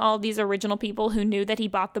down all these original people who knew that he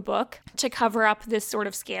bought the book to cover up this sort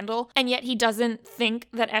of scandal. And yet he doesn't think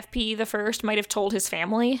that FP the First might have told his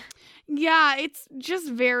family. Yeah, it's just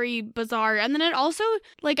very bizarre. And then it also,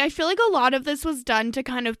 like, I feel like a lot of this was done to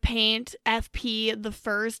kind of paint FP the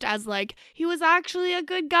First as, like, he was actually a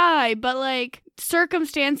good guy, but, like,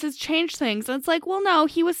 circumstances changed things. And it's like, well, no,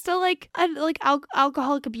 he was still, like,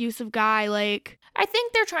 alcoholic abusive guy, like... I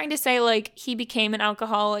think they're trying to say, like, he became an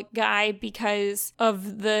alcoholic guy because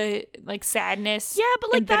of the, like, sadness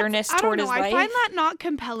and bitterness toward his life. I find that not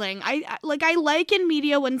compelling. I like in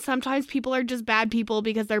media when sometimes people are just bad people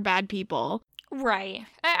because they're bad people. Right.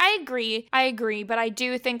 I agree, but I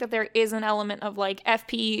do think that there is an element of, like,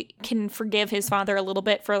 FP can forgive his father a little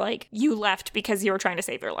bit for, like, you left because you were trying to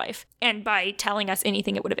save your life. And by telling us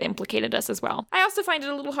anything, it would have implicated us as well. I also find it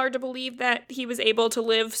a little hard to believe that he was able to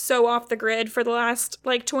live so off the grid for the last,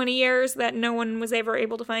 like, 20 years that no one was ever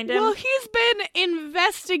able to find him. Well, he's been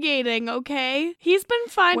investigating, okay? He's been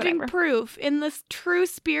finding proof. In this true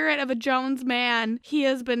spirit of a Jones man, he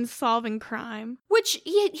has been solving crime. Which,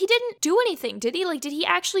 he didn't do anything, did he? Like, did he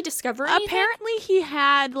actually discover anything? Apparently he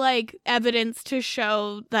had, like, evidence to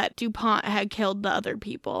show that DuPont had killed the other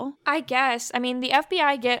people. I guess. The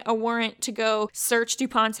FBI get a warrant to go search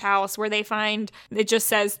DuPont's house where they find, it just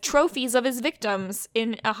says, trophies of his victims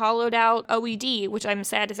in a hollowed out OED, which I'm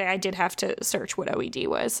sad to say I did have to search what OED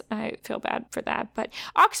was. I feel bad for that. But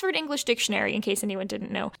Oxford English Dictionary, in case anyone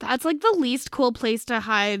didn't know. That's, like, the least cool place to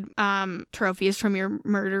hide trophies from your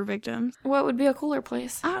murder victims. What would be a cooler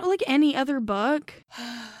place? Like any other book.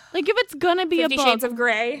 Like, if it's gonna be 50 a book, Shades of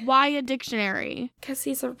Grey. Why a dictionary? Because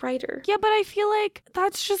he's a writer. Yeah, but I feel like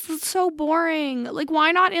that's just so boring. Like,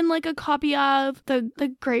 why not in, like, a copy of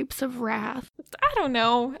the Grapes of Wrath? I don't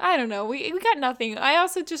know. We got nothing. I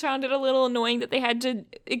also just found it a little annoying that they had to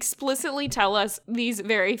explicitly tell us these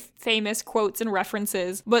very famous quotes and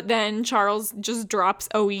references, but then Charles just drops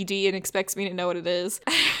OED and expects me to know what it is.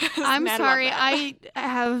 I'm sorry. I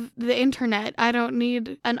have the internet. I don't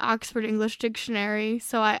need an Oxford English dictionary,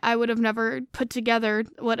 so I would have never put together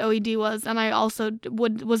what OED was, and I also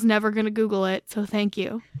was never going to Google it, so thank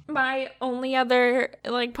you. My only other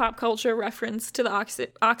like pop culture reference to the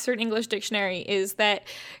Oxford English Dictionary is that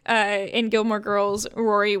in Gilmore Girls,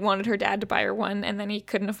 Rory wanted her dad to buy her one, and then he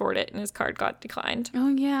couldn't afford it, and his card got declined. Oh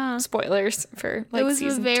yeah. Spoilers for like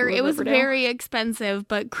season 2 of It was Riverdale. very expensive,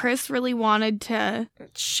 but Chris really wanted to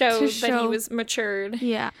show that he was matured.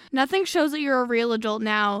 Yeah. Nothing shows that you're a real adult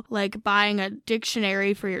now like buying a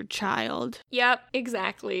dictionary for your child. Yep,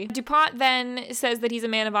 exactly. DuPont then says that he's a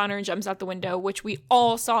man of honor and jumps out the window, which we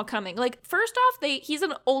all saw coming. Like, first off, he's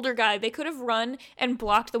an older guy. They could have run and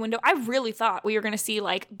blocked the window. I really thought we were going to see,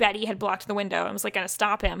 like, Betty had blocked the window and was, like, going to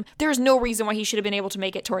stop him. There's no reason why he should have been able to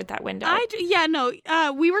make it toward that window.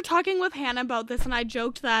 We were talking with Hannah about this, and I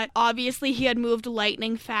joked that obviously he had moved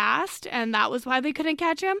lightning fast, and that was why they couldn't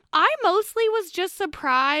catch him. I mostly was just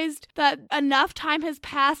surprised that enough time has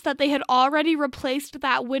passed that they had already replaced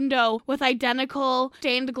that window with identical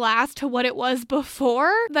stained glass to what it was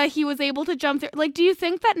before, that he was able to jump through. Like, do you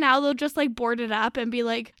think that now they'll just like board it up and be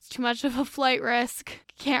like, it's too much of a flight risk?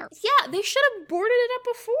 Yeah, they should have boarded it up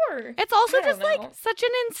before. It's also just like such an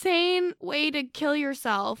insane way to kill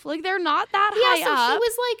yourself. Like, they're not that high up.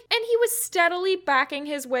 He was steadily backing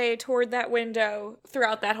his way toward that window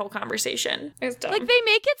throughout that whole conversation. It's dumb. Like, they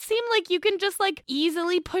make it seem like you can just like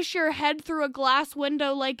easily push your head through a glass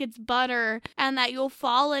window like it's butter and that you'll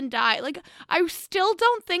fall and die. Like, I still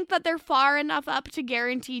don't think that they're far enough up to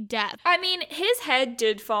guarantee death. I mean, his head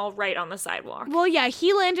did fall right on the sidewalk. Well, yeah,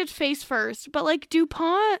 he landed face first, but like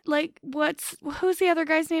DuPont, like, who's the other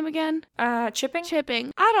guy's name again?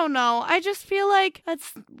 Chipping. I don't know. I just feel like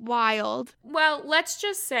that's wild. Well, let's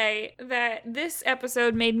just say that this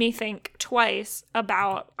episode made me think twice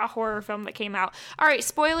about a horror film that came out. All right,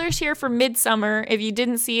 spoilers here for Midsommar. If you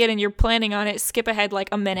didn't see it and you're planning on it, skip ahead like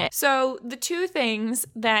a minute. So the two things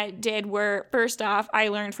that did were, first off, I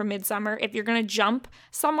learned from Midsommar, if you're going to jump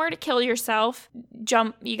somewhere to kill yourself,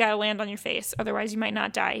 you got to land on your face. Otherwise, you might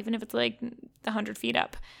not die, even if it's like 100 feet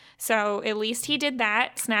up. So at least he did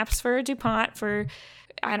that. Snaps for DuPont for,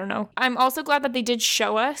 I don't know. I'm also glad that they did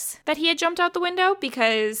show us that he had jumped out the window,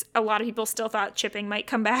 because a lot of people still thought Chipping might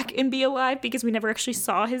come back and be alive because we never actually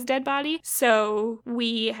saw his dead body. So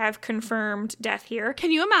we have confirmed death here.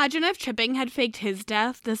 Can you imagine if Chipping had faked his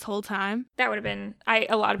death this whole time? That would have been,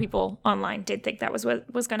 a lot of people online did think that was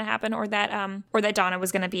what was going to happen, or that Donna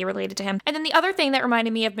was going to be related to him. And then the other thing that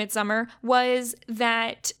reminded me of Midsommar was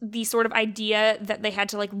that the sort of idea that they had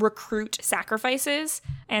to like recruit sacrifices,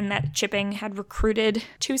 and that Chipping had recruited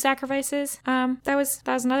 2 sacrifices. That was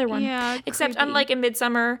another one. Yeah. Except creepy. unlike in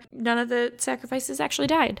Midsommar, none of the sacrifices actually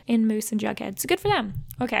died in Moose and Jughead. So good for them.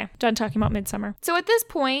 Okay, done talking about Midsommar. So at this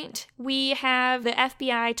point, we have the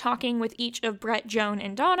FBI talking with each of Brett, Joan,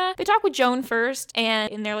 and Donna. They talk with Joan first,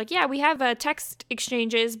 and they're like, yeah, we have text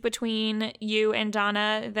exchanges between you and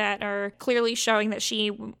Donna that are clearly showing that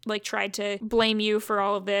she like tried to blame you for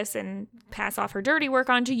all of this and pass off her dirty work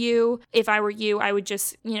onto you. If I were you, I would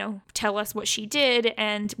just, tell us what she did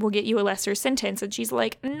and we'll get you a lesser sentence. And she's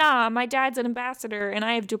like, nah, my dad's an ambassador and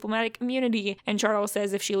I have diplomatic immunity. And Charles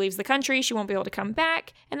says if she leaves the country, she won't be able to come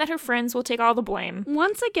back and that her friends will take all the blame.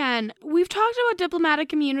 Once again, we've talked about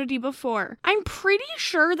diplomatic immunity before. I'm pretty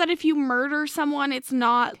sure that if you murder someone, it's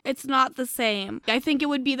not the same. I think it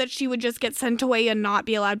would be that she would just get sent away and not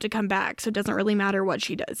be allowed to come back. So it doesn't really matter what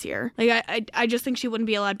she does here. Like, I just think she wouldn't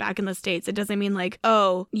be allowed back in the States. It doesn't mean like,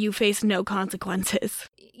 oh, you face no consequences.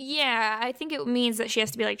 Yeah, I think it means that she has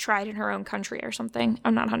to be like tried in her own country or something.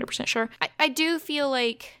 I'm not 100% sure. I do feel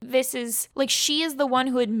like this is like she is the one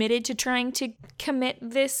who admitted to trying to commit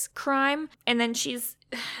this crime, and then she's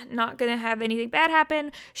not gonna have anything bad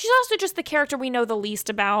happen. She's also just the character we know the least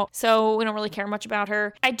about, so we don't really care much about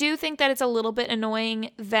her. I do think that it's a little bit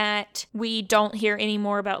annoying that we don't hear any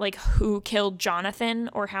more about like who killed Jonathan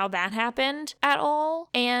or how that happened at all.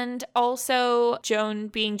 And also Joan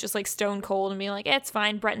being just like stone cold and being like, it's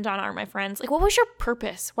fine, Brett and Donna aren't my friends. Like, what was your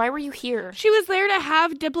purpose? Why were you here? She was there to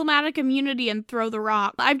have diplomatic immunity and throw the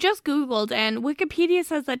rock. I've just Googled, and Wikipedia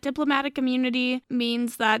says that diplomatic immunity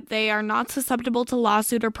means that they are not susceptible to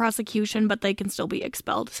lawsuit or prosecution, but they can still be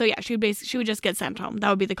expelled. So yeah, she would just get sent home. That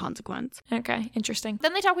would be the consequence. Okay, interesting.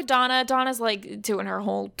 Then they talk with Donna. Donna's like doing her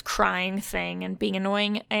whole crying thing and being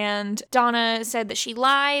annoying. And Donna said that she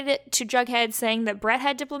lied to Jughead saying that Brett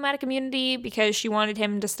had diplomatic immunity because she wanted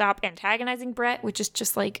him to stop antagonizing Brett, which is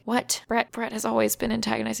just like, what? Brett has always been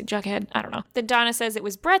antagonizing Jughead. I don't know. Then Donna says it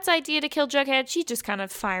was Brett's idea to kill Jughead. She's just kind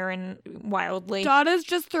of firing wildly. Donna's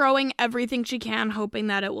just throwing everything she can, hoping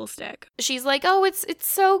that it will stick. She's like, oh, it's it's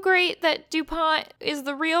so great that DuPont is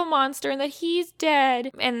the real monster and that he's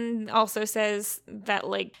dead. And also says that,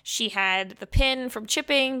 like, she had the pin from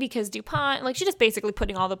chipping because DuPont, like, she's just basically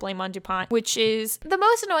putting all the blame on DuPont, which is the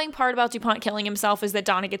most annoying part about DuPont killing himself is that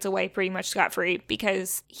Donna gets away pretty much scot-free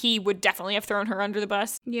because he would definitely have thrown her under the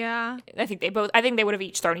bus. Yeah. I think they would have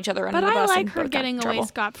each thrown each other under the bus. But I like her getting away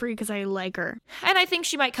scot-free because I like her. And I think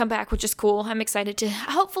she might come back, which is cool. I'm excited to,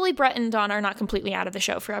 hopefully Brett and Donna are not completely out of the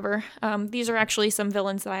show forever. These are actually some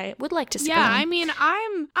villains that I would like to see. Yeah, I mean,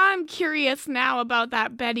 I'm curious now about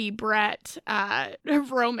that Betty Brett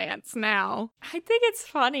romance now. I think it's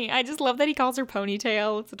funny. I just love that he calls her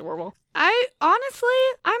Ponytail. It's adorable. I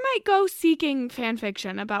might go seeking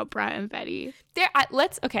fanfiction about Brett and Betty.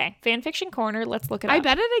 Okay, fanfiction corner, let's look it up. I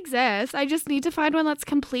bet it exists. I just need to find one that's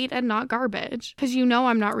complete and not garbage. Because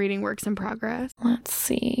I'm not reading works in progress. Let's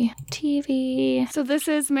see. TV. So this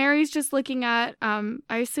is, Mary's just looking at, I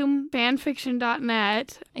assume,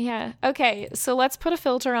 fanfiction.net. Yeah. Okay, so let's put a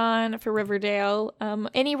filter on for Riverdale.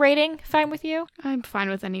 Any rating fine with you? I'm fine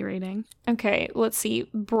with any rating. Okay, let's see.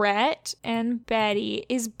 Brett and Betty.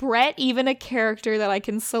 Is Brett even a character that I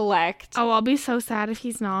can select? Oh, I'll be so sad if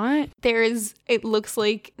he's not. It looks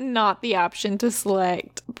like not the option to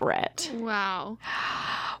select Brett. Wow.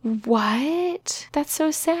 What? That's so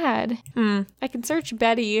sad. I can search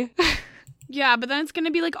Betty. Yeah, but then it's going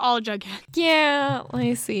to be like all Jughead. Yeah, let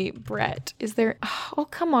me see. Brett. Is there... Oh,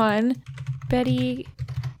 come on. Betty,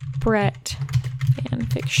 Brett,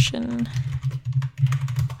 fanfiction.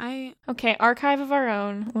 Okay, archive of our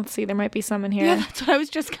own. Let's see, there might be some in here. Yeah, that's what I was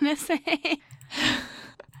just going to say.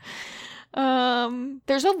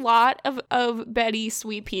 There's a lot of Betty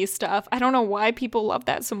Sweet Pea stuff. I don't know why people love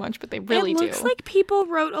that so much, but they really do. It looks like people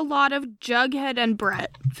wrote a lot of Jughead and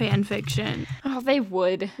Brett fan fiction. Oh, they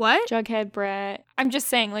would. What? Jughead, Brett. I'm just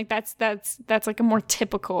saying, like, that's like a more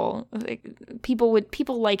typical, like, people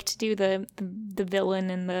like to do the villain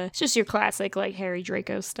and it's just your classic, like, Harry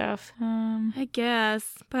Draco stuff. I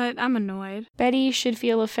guess, but I'm annoyed. Betty should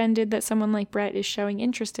feel offended that someone like Brett is showing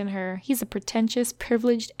interest in her. He's a pretentious,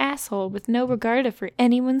 privileged asshole with no regard for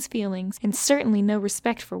anyone's feelings and certainly no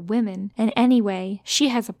respect for women. And anyway, she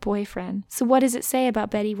has a boyfriend. So what does it say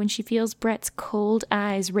about Betty when she feels Brett's cold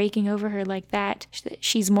eyes raking over her like that?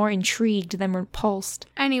 She's more intrigued than repulsed.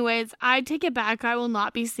 Anyways, I take it back. I will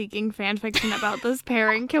not be seeking fanfiction about this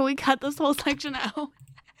pairing. Can we cut this whole section out?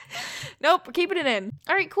 Nope, we're keeping it in.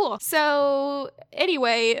 All right, cool. So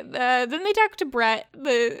anyway, then they talk to Brett,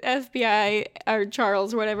 the FBI, or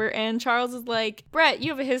Charles or whatever, and Charles is like, Brett, you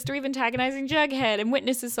have a history of antagonizing Jughead, and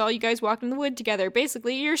witnesses saw you guys walk in the wood together.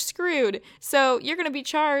 Basically, you're screwed. So you're going to be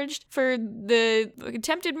charged for the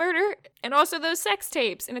attempted murder and also those sex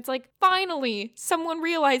tapes. And it's like, finally, someone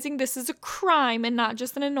realizing this is a crime and not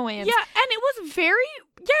just an annoyance. Yeah, and it was very...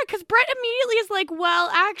 Yeah, because Brett immediately is like, well,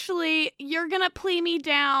 actually, you're going to plea me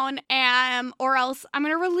down or else I'm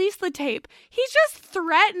going to release the tape. He's just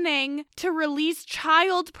threatening to release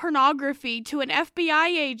child pornography to an FBI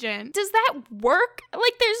agent. Does that work?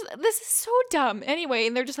 Like, this is so dumb. Anyway,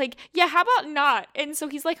 and they're just like, yeah, how about not? And so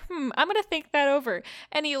he's like, I'm going to think that over.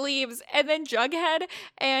 And he leaves. And then Jughead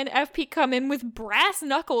and FP come in with brass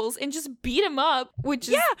knuckles and just beat him up, which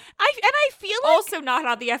is... Yeah, I feel like... Also not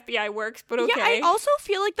how the FBI works, but okay. Yeah, I also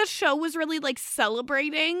feel like the show was really, like,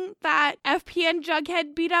 celebrating that FP and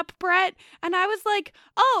Jughead beat up Brett, and I was like,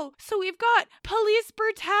 oh, so we've got police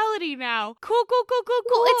brutality now. Cool.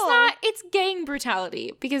 Well, it's gang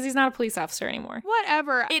brutality, because he's not a police officer anymore.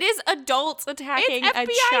 Whatever. It is adults attacking a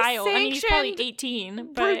child. I mean, he's probably 18,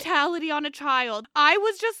 but... Brutality on a child. I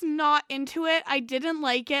was just not into it. I didn't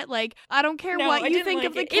like it. Like, I don't care what you think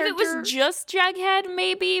of the character. If it was just Jughead,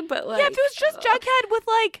 maybe, but like... Yeah, if it was just Jughead with,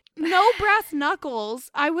 like, no brass knuckles,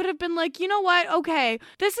 I would have been like, you know what? Okay,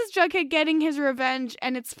 this is Jughead getting his revenge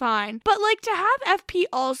and it's fine. But like to have FP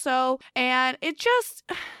also, and it just,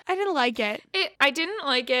 I didn't like it. I didn't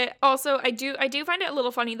like it. Also, I do find it a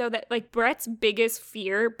little funny though that like Brett's biggest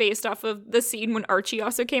fear based off of the scene when Archie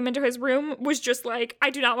also came into his room was just like, I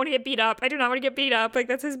do not want to get beat up. I do not want to get beat up. Like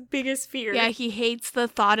that's his biggest fear. Yeah, he hates the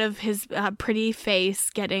thought of his pretty face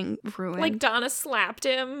getting ruined. Like Donna slapped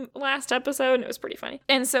him last episode and it was pretty funny.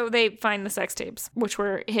 And so they find the sex tapes, which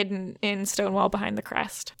were hidden in Stonewall behind the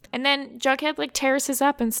crest. And then Jughead like tears his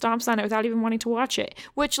up and stomps on it without even wanting to watch it,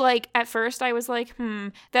 which like at first I was like,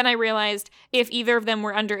 Then I realized if either of them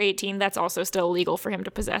were under 18, 2013, that's also still illegal for him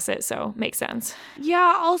to possess it, so makes sense.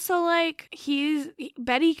 Yeah, also, like,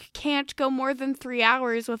 Betty can't go more than 3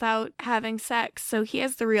 hours without having sex, so he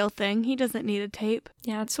has the real thing. He doesn't need a tape.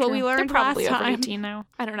 Yeah, it's what we learned They're probably last over time. 18 now.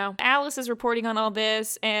 I don't know. Alice is reporting on all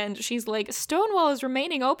this, and she's like, Stonewall is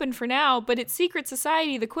remaining open for now, but its secret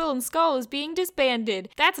society, the Quill and Skull, is being disbanded.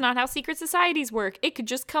 That's not how secret societies work. It could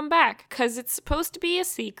just come back, because it's supposed to be a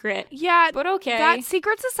secret. Yeah, but okay. That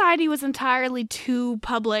secret society was entirely too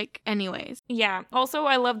public anyways. Yeah. Also,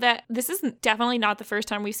 I love that this is definitely not the first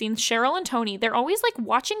time we've seen Cheryl and Tony. They're always like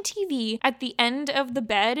watching TV at the end of the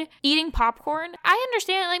bed, eating popcorn. I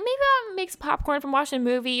understand, like, maybe Mom makes popcorn from watching a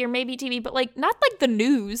movie or maybe TV, but like not like the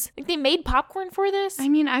news. Like they made popcorn for this. I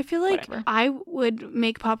mean, I feel like Whatever. I would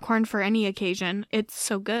make popcorn for any occasion. It's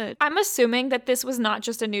so good. I'm assuming that this was not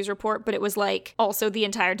just a news report, but it was like also the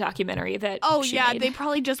entire documentary that she made. They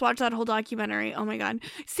probably just watched that whole documentary. Oh my god.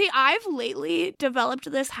 See, I've lately developed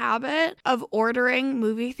this habit of ordering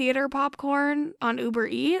movie theater popcorn on Uber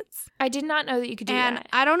Eats. I did not know that you could do and that.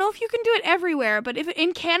 I don't know if you can do it everywhere, but if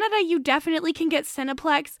in Canada you definitely can get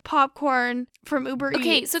Cineplex popcorn from Uber Eats.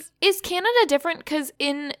 Okay, so is Canada different? Because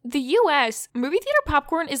in the US, movie theater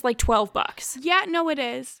popcorn is like $12. Yeah, no, it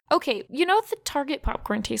is. Okay, you know the Target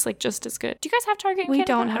popcorn tastes like just as good. Do you guys have Target in We Canada?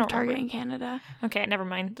 don't I have Target remember. in Canada. Okay, never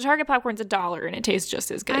mind. The Target popcorn's $1 and it tastes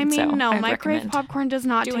just as good. I mean, so no, I'd microwave recommend popcorn does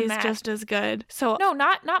not doing taste that. just as good. So No,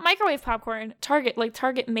 not microwave popcorn. Target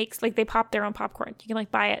makes, like, they pop their own popcorn. You can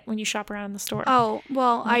like buy it when you shop around in the store. Oh,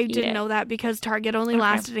 well, I eat didn't it. know that because Target only Okay.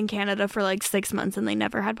 lasted in Canada for like 6 months and they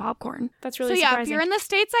never had popcorn. That's really So yeah, surprising. if you're in the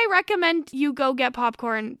States, I recommend you go get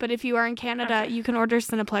popcorn. But if you are in Canada, Okay. you can order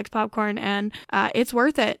Cineplex popcorn and it's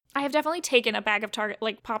worth it. I have definitely taken a bag of Target,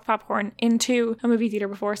 like, popcorn into a movie theater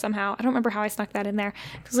before somehow. I don't remember how I snuck that in there.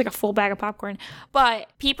 It was like a full bag of popcorn. But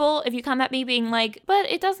people, if you come at me being like, but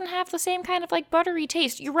it doesn't have the same kind of, like, buttery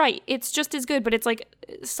taste, you're right. It's just as good, but it's, like,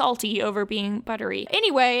 salty over being buttery.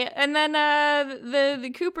 Anyway, and then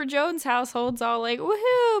the Cooper Jones household's all like,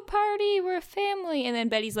 woohoo, party, we're a family. And then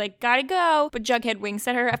Betty's like, gotta go. But Jughead winks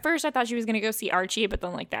at her. At first, I thought she was gonna go see Archie, but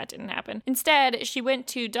then, like, that didn't happen. Instead, she went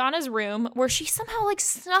to Donna's room where she somehow, like,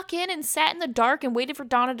 snuck in and sat in the dark and waited for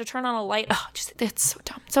Donna to turn on a light. Oh, that's so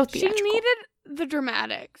dumb. So theatrical. She needed the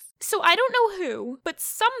dramatics. So I don't know who, but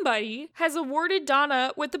somebody has awarded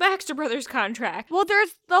Donna with the Baxter Brothers contract. Well,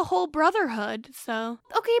 there's the whole brotherhood, so.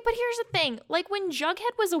 Okay, but here's the thing. Like, when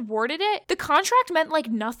Jughead was awarded it, the contract meant,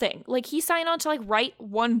 like, nothing. Like, he signed on to, like, write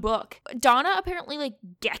one book. Donna apparently, like,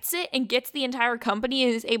 gets it and gets the entire company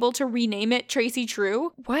and is able to rename it Tracy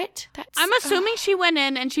True. What? I'm assuming she went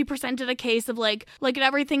in and she presented a case of, like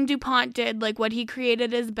everything DuPont did, like, what he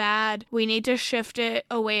created is bad. We need to shift it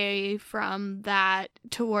away from that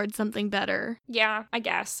towards something better. Yeah, I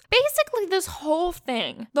guess. Basically, the whole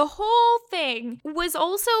thing was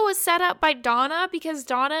also set up by Donna because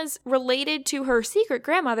Donna's related to her secret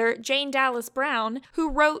grandmother, Jane Dallas Brown, who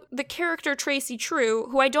wrote the character Tracy True,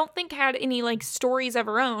 who I don't think had any, like, stories of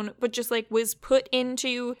her own, but just, like, was put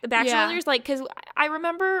into the Baxter Brothers. Like, because I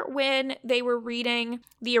remember when they were reading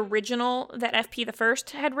the original that FP the First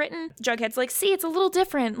had written, Jughead's like, see, it's a little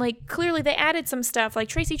different. Like, clearly they added some stuff, like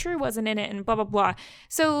Tracy True wasn't in it and blah, blah, blah.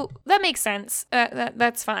 So that makes sense.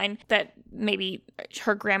 That's fine that maybe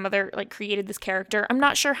her grandmother, like, created this character. I'm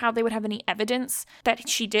not sure how they would have any evidence that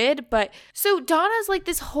she did, but so Donna's like,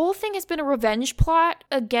 this whole thing has been a revenge plot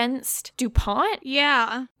against DuPont,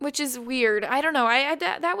 Yeah. which is weird. I don't know.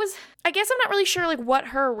 That was, I guess I'm not really sure, like, what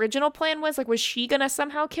her original plan was. Like, was she gonna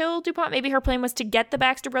somehow kill DuPont? Maybe her plan was to get the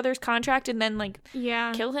Baxter Brothers contract and then, like,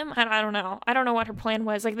 kill him. I don't know. I don't know what her plan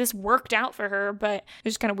was. Like, this worked out for her, but it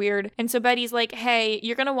was kind of weird. And so Betty's like, hey,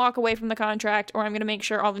 you're gonna walk away from the contract, or I'm gonna make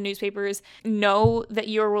sure all the newspapers know that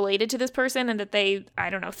you're related to this person and that they, I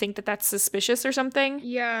don't know, think that that's suspicious or something.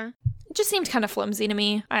 Yeah. It just seemed kind of flimsy to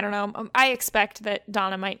me. I don't know. I expect that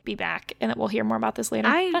Donna might be back and that we'll hear more about this later.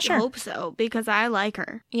 I Not sure. hope so, because I like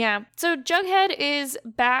her. Yeah. So Jughead is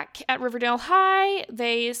back at Riverdale High.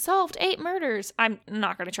 They solved 8 murders. I'm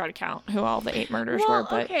not going to try to count who all the 8 murders were,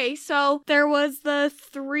 but okay, so there was the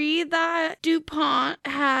 3 that DuPont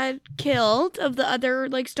had killed of the other,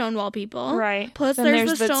 like, Stonewall people. right. Plus Then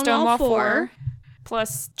there's the Stonewall 4.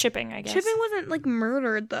 plus Chipping, I guess. Chipping wasn't, like,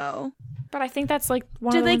 murdered, though. But I think that's like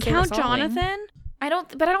one Did of the they ones were count solving. Jonathan? I don't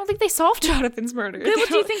think they solved Jonathan's murder. Well,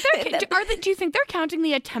 do you think do you think they're counting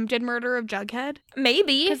the attempted murder of Jughead?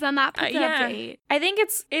 Maybe. Because then that puts it up yeah. to 8. I think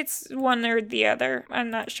it's one or the other. I'm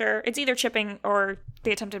not sure. It's either Chipping or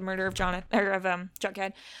the attempted murder of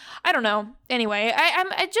Jughead. I don't know. Anyway,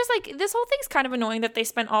 I just like, this whole thing's kind of annoying that they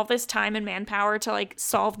spent all this time and manpower to like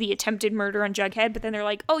solve the attempted murder on Jughead, but then they're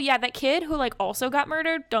like, oh yeah, that kid who like also got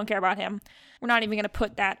murdered, don't care about him. We're not even going to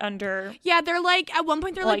put that under... Yeah, they're like, at one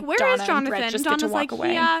point they're like, where Donna is Jonathan? And Donna's like,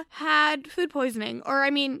 away. he had food poisoning. Or,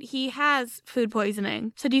 I mean, he has food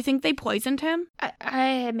poisoning. So do you think they poisoned him?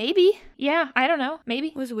 Maybe. Yeah, I don't know. Maybe.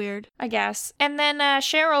 It was weird. I guess. And then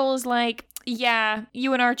Cheryl is like, yeah,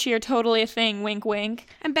 you and Archie are totally a thing, wink, wink.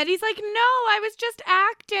 And Betty's like, no, I was just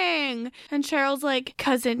acting. And Cheryl's like,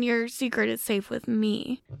 cousin, your secret is safe with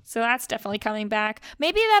me. So that's definitely coming back.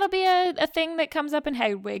 Maybe that'll be a thing that comes up in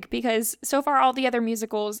Hedwig, because so far all the other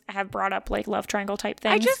musicals have brought up like love triangle type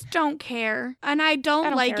things. I just don't care. And I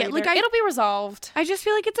don't like it. Like, it'll be resolved. I just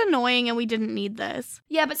feel like it's annoying and we didn't need this.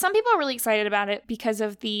 Yeah, but some people are really excited about it because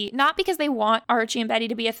of not because they want Archie and Betty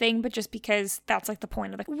to be a thing, but just because that's like the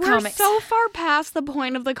point of the comics. We're so far past the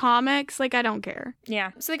point of the comics, like I don't care.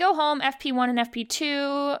 Yeah. So they go home, FP1 and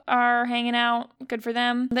FP2 are hanging out, good for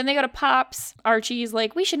them. Then they go to Pops. Archie's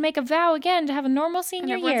like, we should make a vow again to have a normal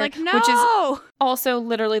senior year. Like, no! Which is also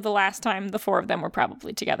literally the last time the four of them were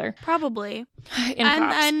probably together. Probably.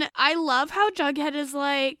 And then I love how Jughead is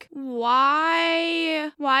like,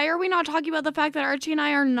 why are we not talking about the fact that Archie and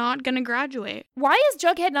I are not going to graduate? Why is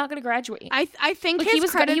Jughead not going to graduate? I think like,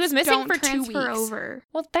 his credits he was missing don't for 2 transfer weeks. Over.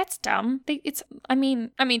 Well, that's dumb. I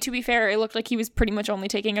mean, to be fair, it looked like he was pretty much only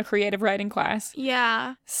taking a creative writing class.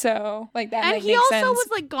 Yeah. So, like, that and makes he sense. also was,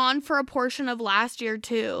 like, gone for a portion of last year,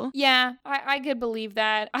 too. Yeah, I could believe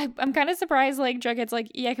that. I'm kind of surprised, like, Jughead's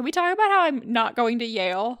like, yeah, can we talk about how I'm not going to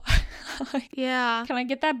Yale? Like, yeah. Can I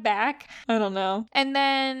get that back? I don't know. And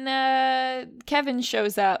then Kevin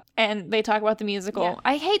shows up and they talk about the musical. Yeah.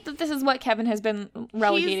 I hate that this is what Kevin has been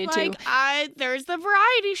relegated to. There's the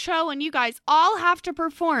variety show and you guys all have to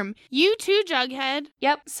perform. You too, Jughead.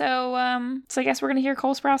 Yep. So I guess we're going to hear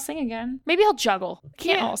Cole Sprouse sing again. Maybe he'll juggle.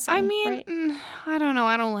 Can't all sing, I mean, right? I don't know.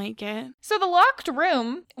 I don't like it. So the Locked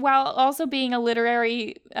Room, while also being a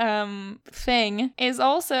literary thing, is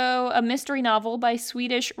also a mystery novel by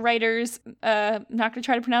Swedish writers, not going to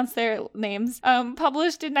try to pronounce their names,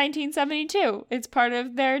 published in 1972. It's part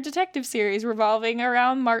of their detective series revolving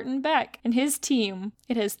around Martin Beck and his team.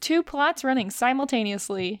 It has 2 plots running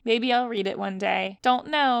simultaneously. Maybe I'll read it one day. Don't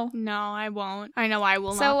know. No, I won't. I know I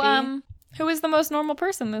will not be. Who is the most normal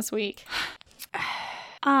person this week?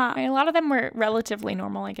 I mean, a lot of them were relatively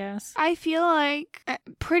normal, I guess. I feel like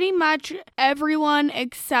pretty much everyone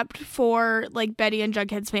except for, like, Betty and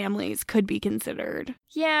Jughead's families could be considered.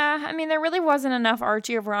 Yeah, I mean, there really wasn't enough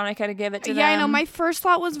Archie or Veronica to give it to them. Yeah, I know. My first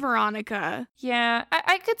thought was Veronica. Yeah,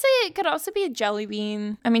 I could say it could also be a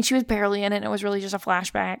Jellybean. I mean, she was barely in it, and it was really just a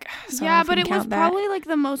flashback. So yeah, but it was probably, like,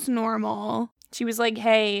 the most normal. She was like,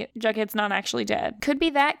 hey, Jughead's not actually dead. Could be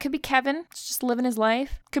that. Could be Kevin. Just living his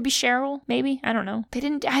life. Could be Cheryl. Maybe. I don't know.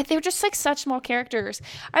 They were just like such small characters.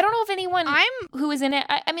 I don't know if anyone who is in it.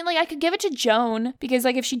 I mean, like, I could give it to Joan because,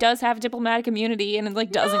 like, if she does have diplomatic immunity and,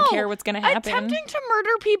 like, doesn't care what's going to happen. Attempting to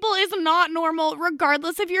murder people is not normal,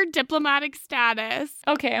 regardless of your diplomatic status.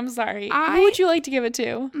 Okay, I'm sorry. Who would you like to give it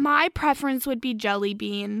to? My preference would be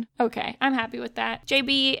Jellybean. Okay, I'm happy with that.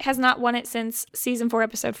 JB has not won it since season 4,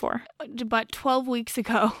 episode 4. But 12 weeks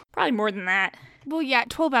ago. Probably more than that. Well, yeah,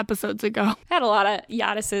 12 episodes ago. Had a lot of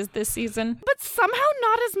Yadises this season. But somehow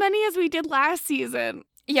not as many as we did last season.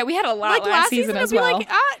 Yeah, we had a lot last season as well. Like,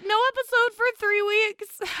 no episode for 3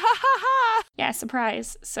 weeks. Yeah,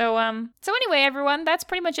 surprise. So anyway, everyone, that's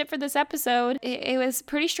pretty much it for this episode. It was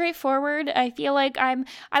pretty straightforward. I feel like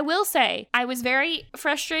I will say, I was very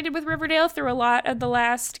frustrated with Riverdale through a lot of the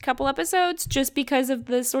last couple episodes, just because of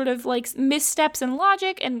the sort of like missteps in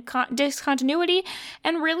logic and discontinuity.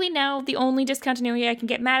 And really now the only discontinuity I can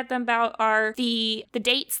get mad at them about are the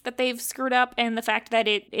dates that they've screwed up and the fact that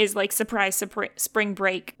it is like surprise spring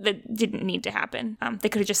break that didn't need to happen. They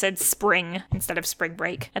could have just said spring instead of spring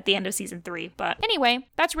break at the end of season 3. But anyway,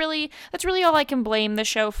 that's really all I can blame the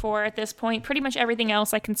show for at this point. Pretty much everything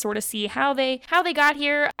else I can sort of see how they got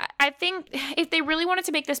here. I think if they really wanted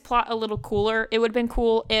to make this plot a little cooler, it would have been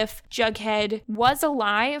cool if Jughead was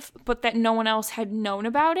alive, but that no one else had known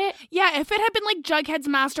about it. Yeah, if it had been like Jughead's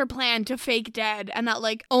master plan to fake dead and that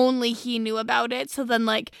like only he knew about it, so then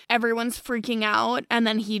like everyone's freaking out and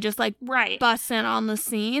then he just like busts in on the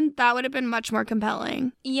scene, that would have been much more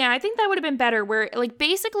compelling. Yeah, I think that would have been better, where like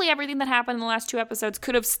basically everything that happened in the last 2 episodes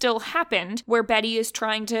could have still happened, where Betty is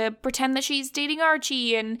trying to pretend that she's dating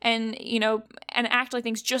Archie and you know, and act like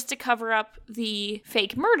things just to cover up the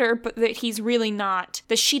fake murder, but that he's really not,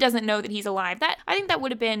 that she doesn't know that he's alive. I think that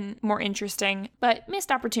would have been more interesting, but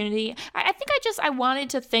missed opportunity. I think I I wanted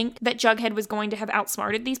to think that Jughead was going to have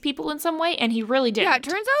outsmarted these people in some way, and he really didn't. Yeah, it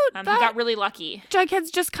turns out he got really lucky.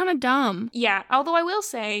 Jughead's just kind of dumb. Yeah, although I will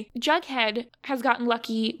say, Jughead has gotten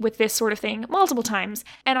lucky with this sort of thing multiple times,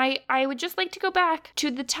 and I would just like to go back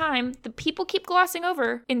to the time that people keep glossing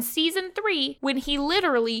over in season 3 when he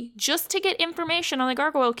literally, just to get information on the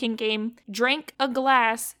Gargoyle King game, drank a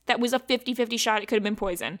glass that was a 50-50 shot it could have been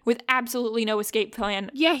poison with absolutely no escape plan.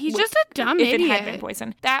 Yeah, he's just a dumb idiot. If it had been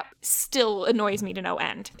poison. That still annoys me to no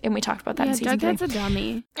end. And we talked about that in season 3. Jughead's a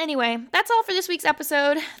dummy. Anyway, that's all for this week's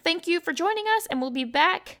episode. Thank you for joining us, and we'll be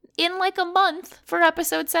back in like a month for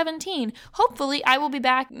episode 17. Hopefully, I will be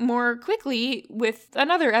back more quickly with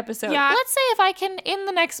another episode. Yeah. Let's say if I can, in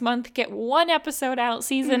the next month, get one episode out,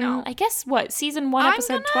 season 1,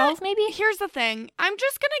 episode 12, maybe? Here's the thing. I'm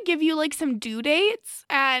just gonna give you, like, some due dates,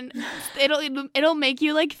 and it'll make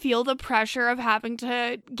you, like, feel the pressure of having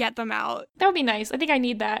to get them out. That would be nice. I think I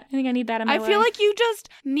need that. In my life. I feel like you just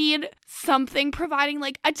need something providing,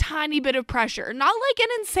 like, a tiny bit of pressure. Not, like, an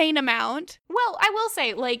insane amount. Well, I will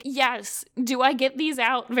say, like, yes, do I get these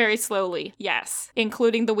out very slowly? Yes,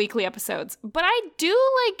 including the weekly episodes. But I do,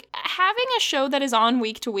 like, having a show that is on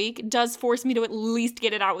week to week does force me to at least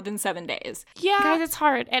get it out within 7 days. Yeah. Guys, it's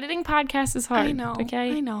hard. Editing podcasts is hard. I know.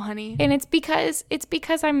 Okay? I know, honey. And it's because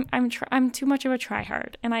I'm too much of a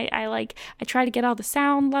tryhard. And I try to get all the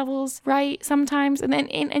sound levels right sometimes. And then,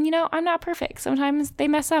 and you know, I'm not perfect. Sometimes they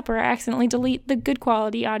mess up or I accidentally delete the good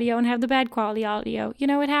quality audio and have the bad quality audio. You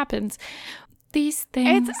know, it happens. These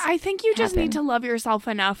things I think you just happen. need to love yourself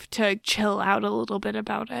enough to chill out a little bit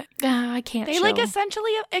about it. I can't They chill. like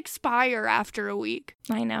essentially expire after a week.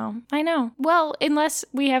 I know. Well, unless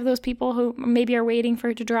we have those people who maybe are waiting for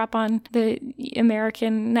it to drop on the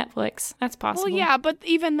American Netflix. That's possible. Well, yeah, but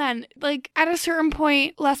even then, like, at a certain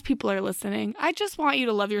point, less people are listening. I just want you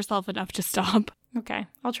to love yourself enough to stop. Okay,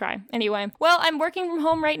 I'll try. Anyway, well, I'm working from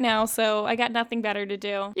home right now, so I got nothing better to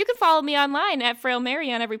do. You can follow me online at Frail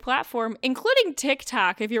Mary on every platform, including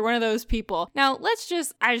TikTok if you're one of those people. Now,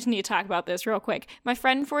 I just need to talk about this real quick. My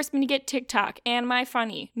friend forced me to get TikTok. Am I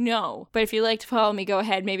funny? No. But if you'd like to follow me, go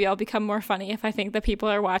ahead. Maybe I'll become more funny if I think that people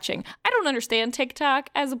are watching. I don't understand TikTok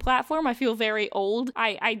as a platform. I feel very old.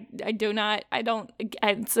 It's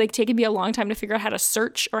like taking me a long time to figure out how to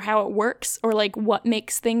search or how it works or like what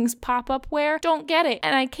makes things pop up where. Don't get it,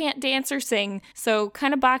 and I can't dance or sing, so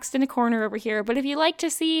kind of boxed in a corner over here. But if you like to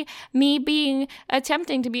see me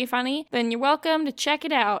attempting to be funny, then you're welcome to check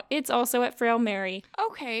it out. It's also at Frail Mary.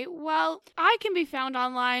 Okay, well, I can be found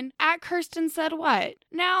online at Kirsten Said What.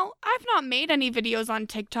 Now, I've not made any videos on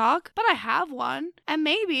TikTok, but I have one, and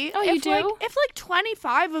maybe you do? if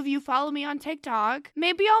 25 of you follow me on TikTok,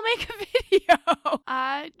 maybe I'll make a video.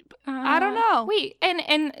 I don't know. Wait,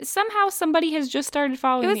 and somehow somebody has just started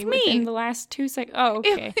following me within the last 2 seconds. Oh,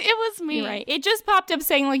 okay. It was me. You're right. It just popped up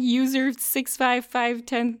saying like user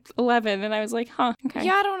 6551011, and I was like, huh, okay.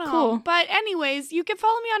 Yeah, I don't know. Cool. But anyways, you can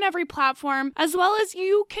follow me on every platform, as well as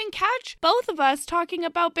you can catch both of us talking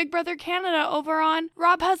about Big Brother Canada over on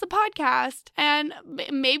Rob Has a Podcast. And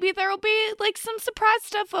maybe there'll be like some surprise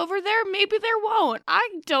stuff over there. Maybe there won't. I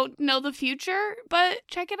don't know the future, but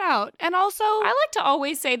check it out. And also, I like to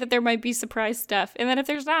always say that there might be surprise stuff, and then if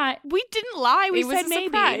there's not, we didn't lie. We said maybe,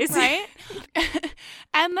 surprise. Right?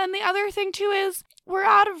 And then the other thing too is we're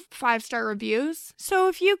out of 5-star reviews. So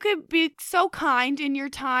if you could be so kind in your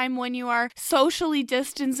time when you are socially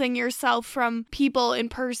distancing yourself from people in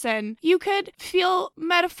person, you could feel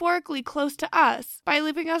metaphorically close to us by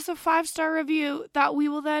leaving us a 5-star review that we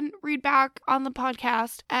will then read back on the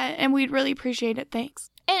podcast. And we'd really appreciate it. Thanks.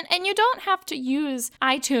 And you don't have to use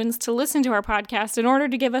iTunes to listen to our podcast in order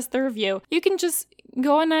to give us the review. You can just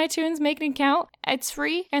go on iTunes, make an account. It's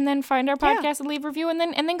free, and then find our podcast and leave a review, and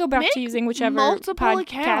then go back to using whichever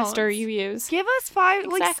podcaster you use. Give us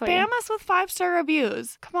spam us with 5-star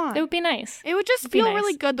reviews. Come on. It would be nice. It would just feel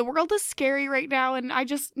really good. The world is scary right now, and I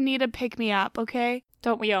just need a pick-me-up, okay?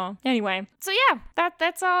 Don't we all? Anyway, so yeah,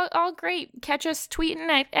 that's all great. Catch us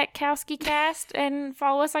tweeting at KowskiCast and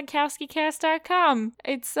follow us on KowskiCast.com.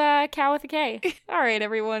 It's Cow with a K. All right,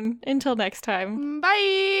 everyone. Until next time.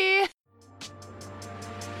 Bye!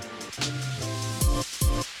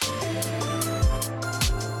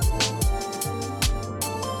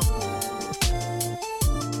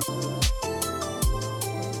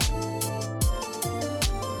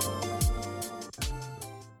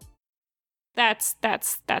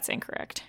 That's incorrect.